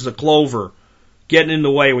pesky pieces of clover getting in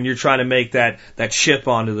the way when you're trying to make that chip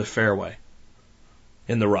onto the fairway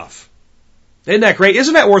in the rough. Isn't that great?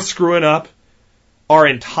 Isn't that worth screwing up our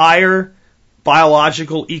entire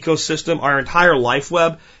biological ecosystem, our entire life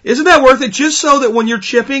web? Isn't that worth it just so that when you're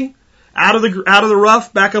chipping out of the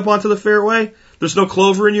rough, back up onto the fairway? There's no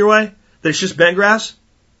clover in your way? That it's just bent grass?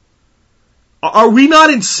 Are we not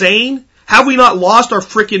insane? Have we not lost our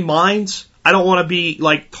frickin' minds? I don't want to be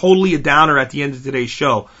like totally a downer at the end of today's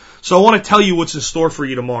show. So I want to tell you what's in store for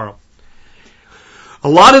you tomorrow. A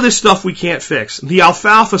lot of this stuff we can't fix. The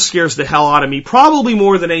alfalfa scares the hell out of me, probably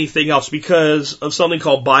more than anything else, because of something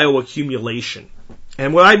called bioaccumulation.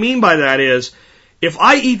 And what I mean by that is, if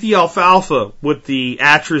I eat the alfalfa with the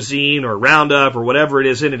atrazine or Roundup or whatever it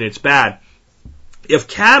is in it, it's bad. If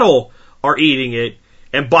cattle are eating it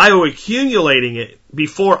and bioaccumulating it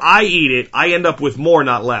before I eat it, I end up with more,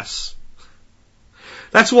 not less.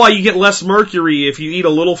 That's why you get less mercury if you eat a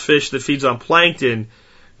little fish that feeds on plankton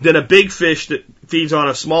than a big fish that feeds on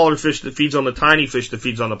a smaller fish that feeds on the tiny fish that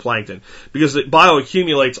feeds on the plankton, because it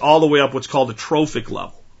bioaccumulates all the way up what's called a trophic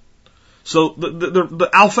level. So the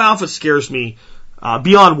alfalfa scares me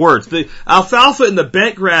beyond words. The alfalfa and the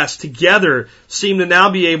bent grass together seem to now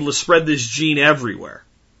be able to spread this gene everywhere,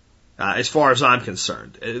 as far as I'm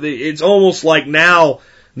concerned. It's almost like now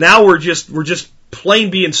we're just plain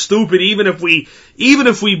being stupid, even if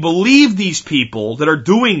we believe these people that are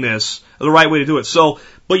doing this are the right way to do it. So,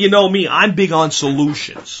 but you know me, I'm big on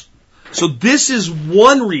solutions. So this is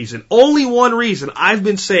one reason, only one reason I've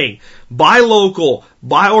been saying, buy local,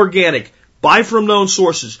 buy organic, buy from known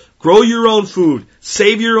sources, grow your own food,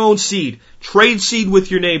 save your own seed, trade seed with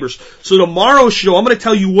your neighbors. So tomorrow's show, I'm going to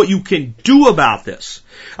tell you what you can do about this.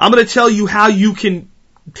 I'm going to tell you how you can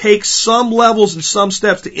take some levels and some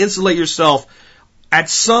steps to insulate yourself at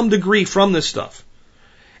some degree from this stuff.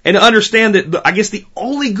 And to understand that, I guess the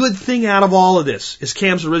only good thing out of all of this is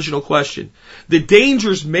Cam's original question. The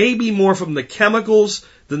dangers may be more from the chemicals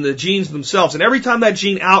than the genes themselves. And every time that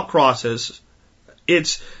gene outcrosses,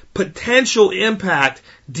 its potential impact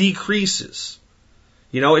decreases.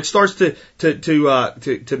 You know, it starts to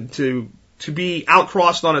be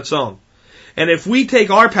outcrossed on its own. And if we take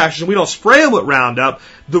our pastures and we don't spray them with Roundup,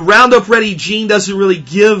 the Roundup Ready gene doesn't really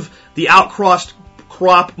give the outcrossed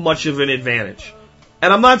crop much of an advantage.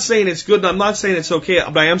 And I'm not saying it's good, and I'm not saying it's okay,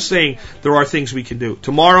 but I am saying there are things we can do.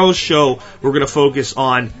 Tomorrow's show, we're going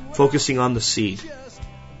to focusing on the seed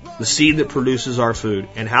that produces our food,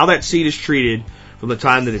 and how that seed is treated from the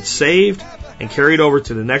time that it's saved and carried over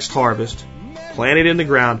to the next harvest, planted in the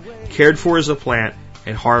ground, cared for as a plant,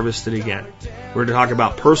 and harvested again. We're going to talk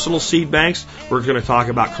about personal seed banks. We're going to talk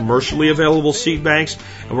about commercially available seed banks.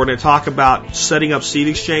 And we're going to talk about setting up seed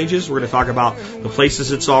exchanges. We're going to talk about the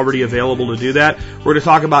places it's already available to do that. We're going to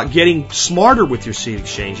talk about getting smarter with your seed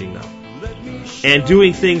exchanging, though. And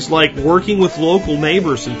doing things like working with local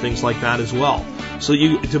neighbors and things like that as well. So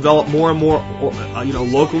you develop more and more,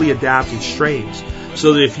 locally adapted strains.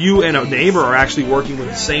 So that if you and a neighbor are actually working with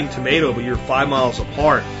the same tomato, but you're 5 miles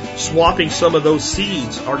apart, swapping some of those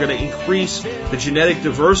seeds are going to increase the genetic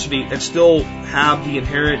diversity and still have the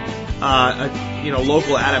inherent,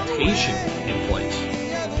 local adaptation in place.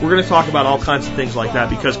 We're going to talk about all kinds of things like that,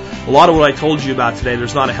 because a lot of what I told you about today,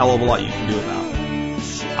 there's not a hell of a lot you can do about it.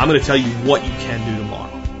 I'm going to tell you what you can do tomorrow.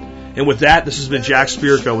 And with that, this has been Jack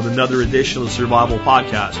Spirko with another edition of the Survival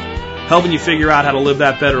Podcast, helping you figure out how to live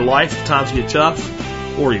that better life if times get tough,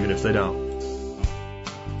 or even if they don't.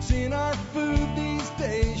 It's in our food these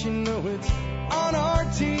days, you know it's on our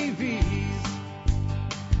TVs.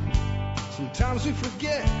 Sometimes we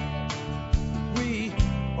forget we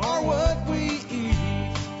are what we eat.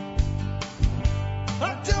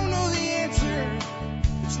 I don't know the answer.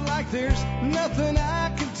 It's like there's nothing I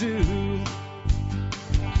can do.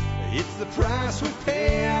 It's the price we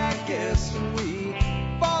pay, I guess, when we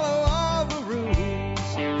follow all the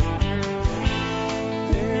rules.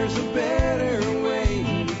 There's a better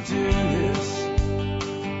way to do this.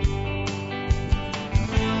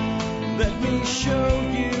 Let me show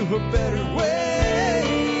you a better way.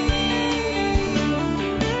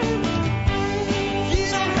 You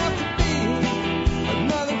don't have to be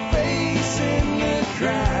another face in the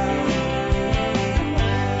crowd.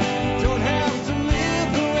 Don't have to live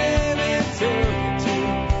the way they tell you to.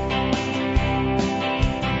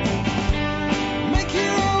 Make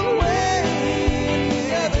your own way, and the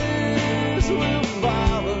others will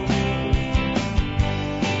follow.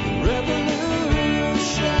 The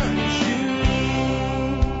revolution is you.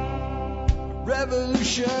 The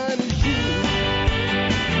revolution is you.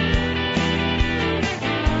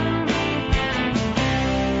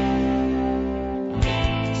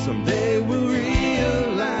 Someday we'll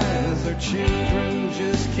realize our children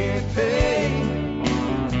just can't pay.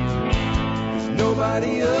 'Cause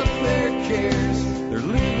nobody up there cares. They're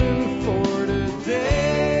living for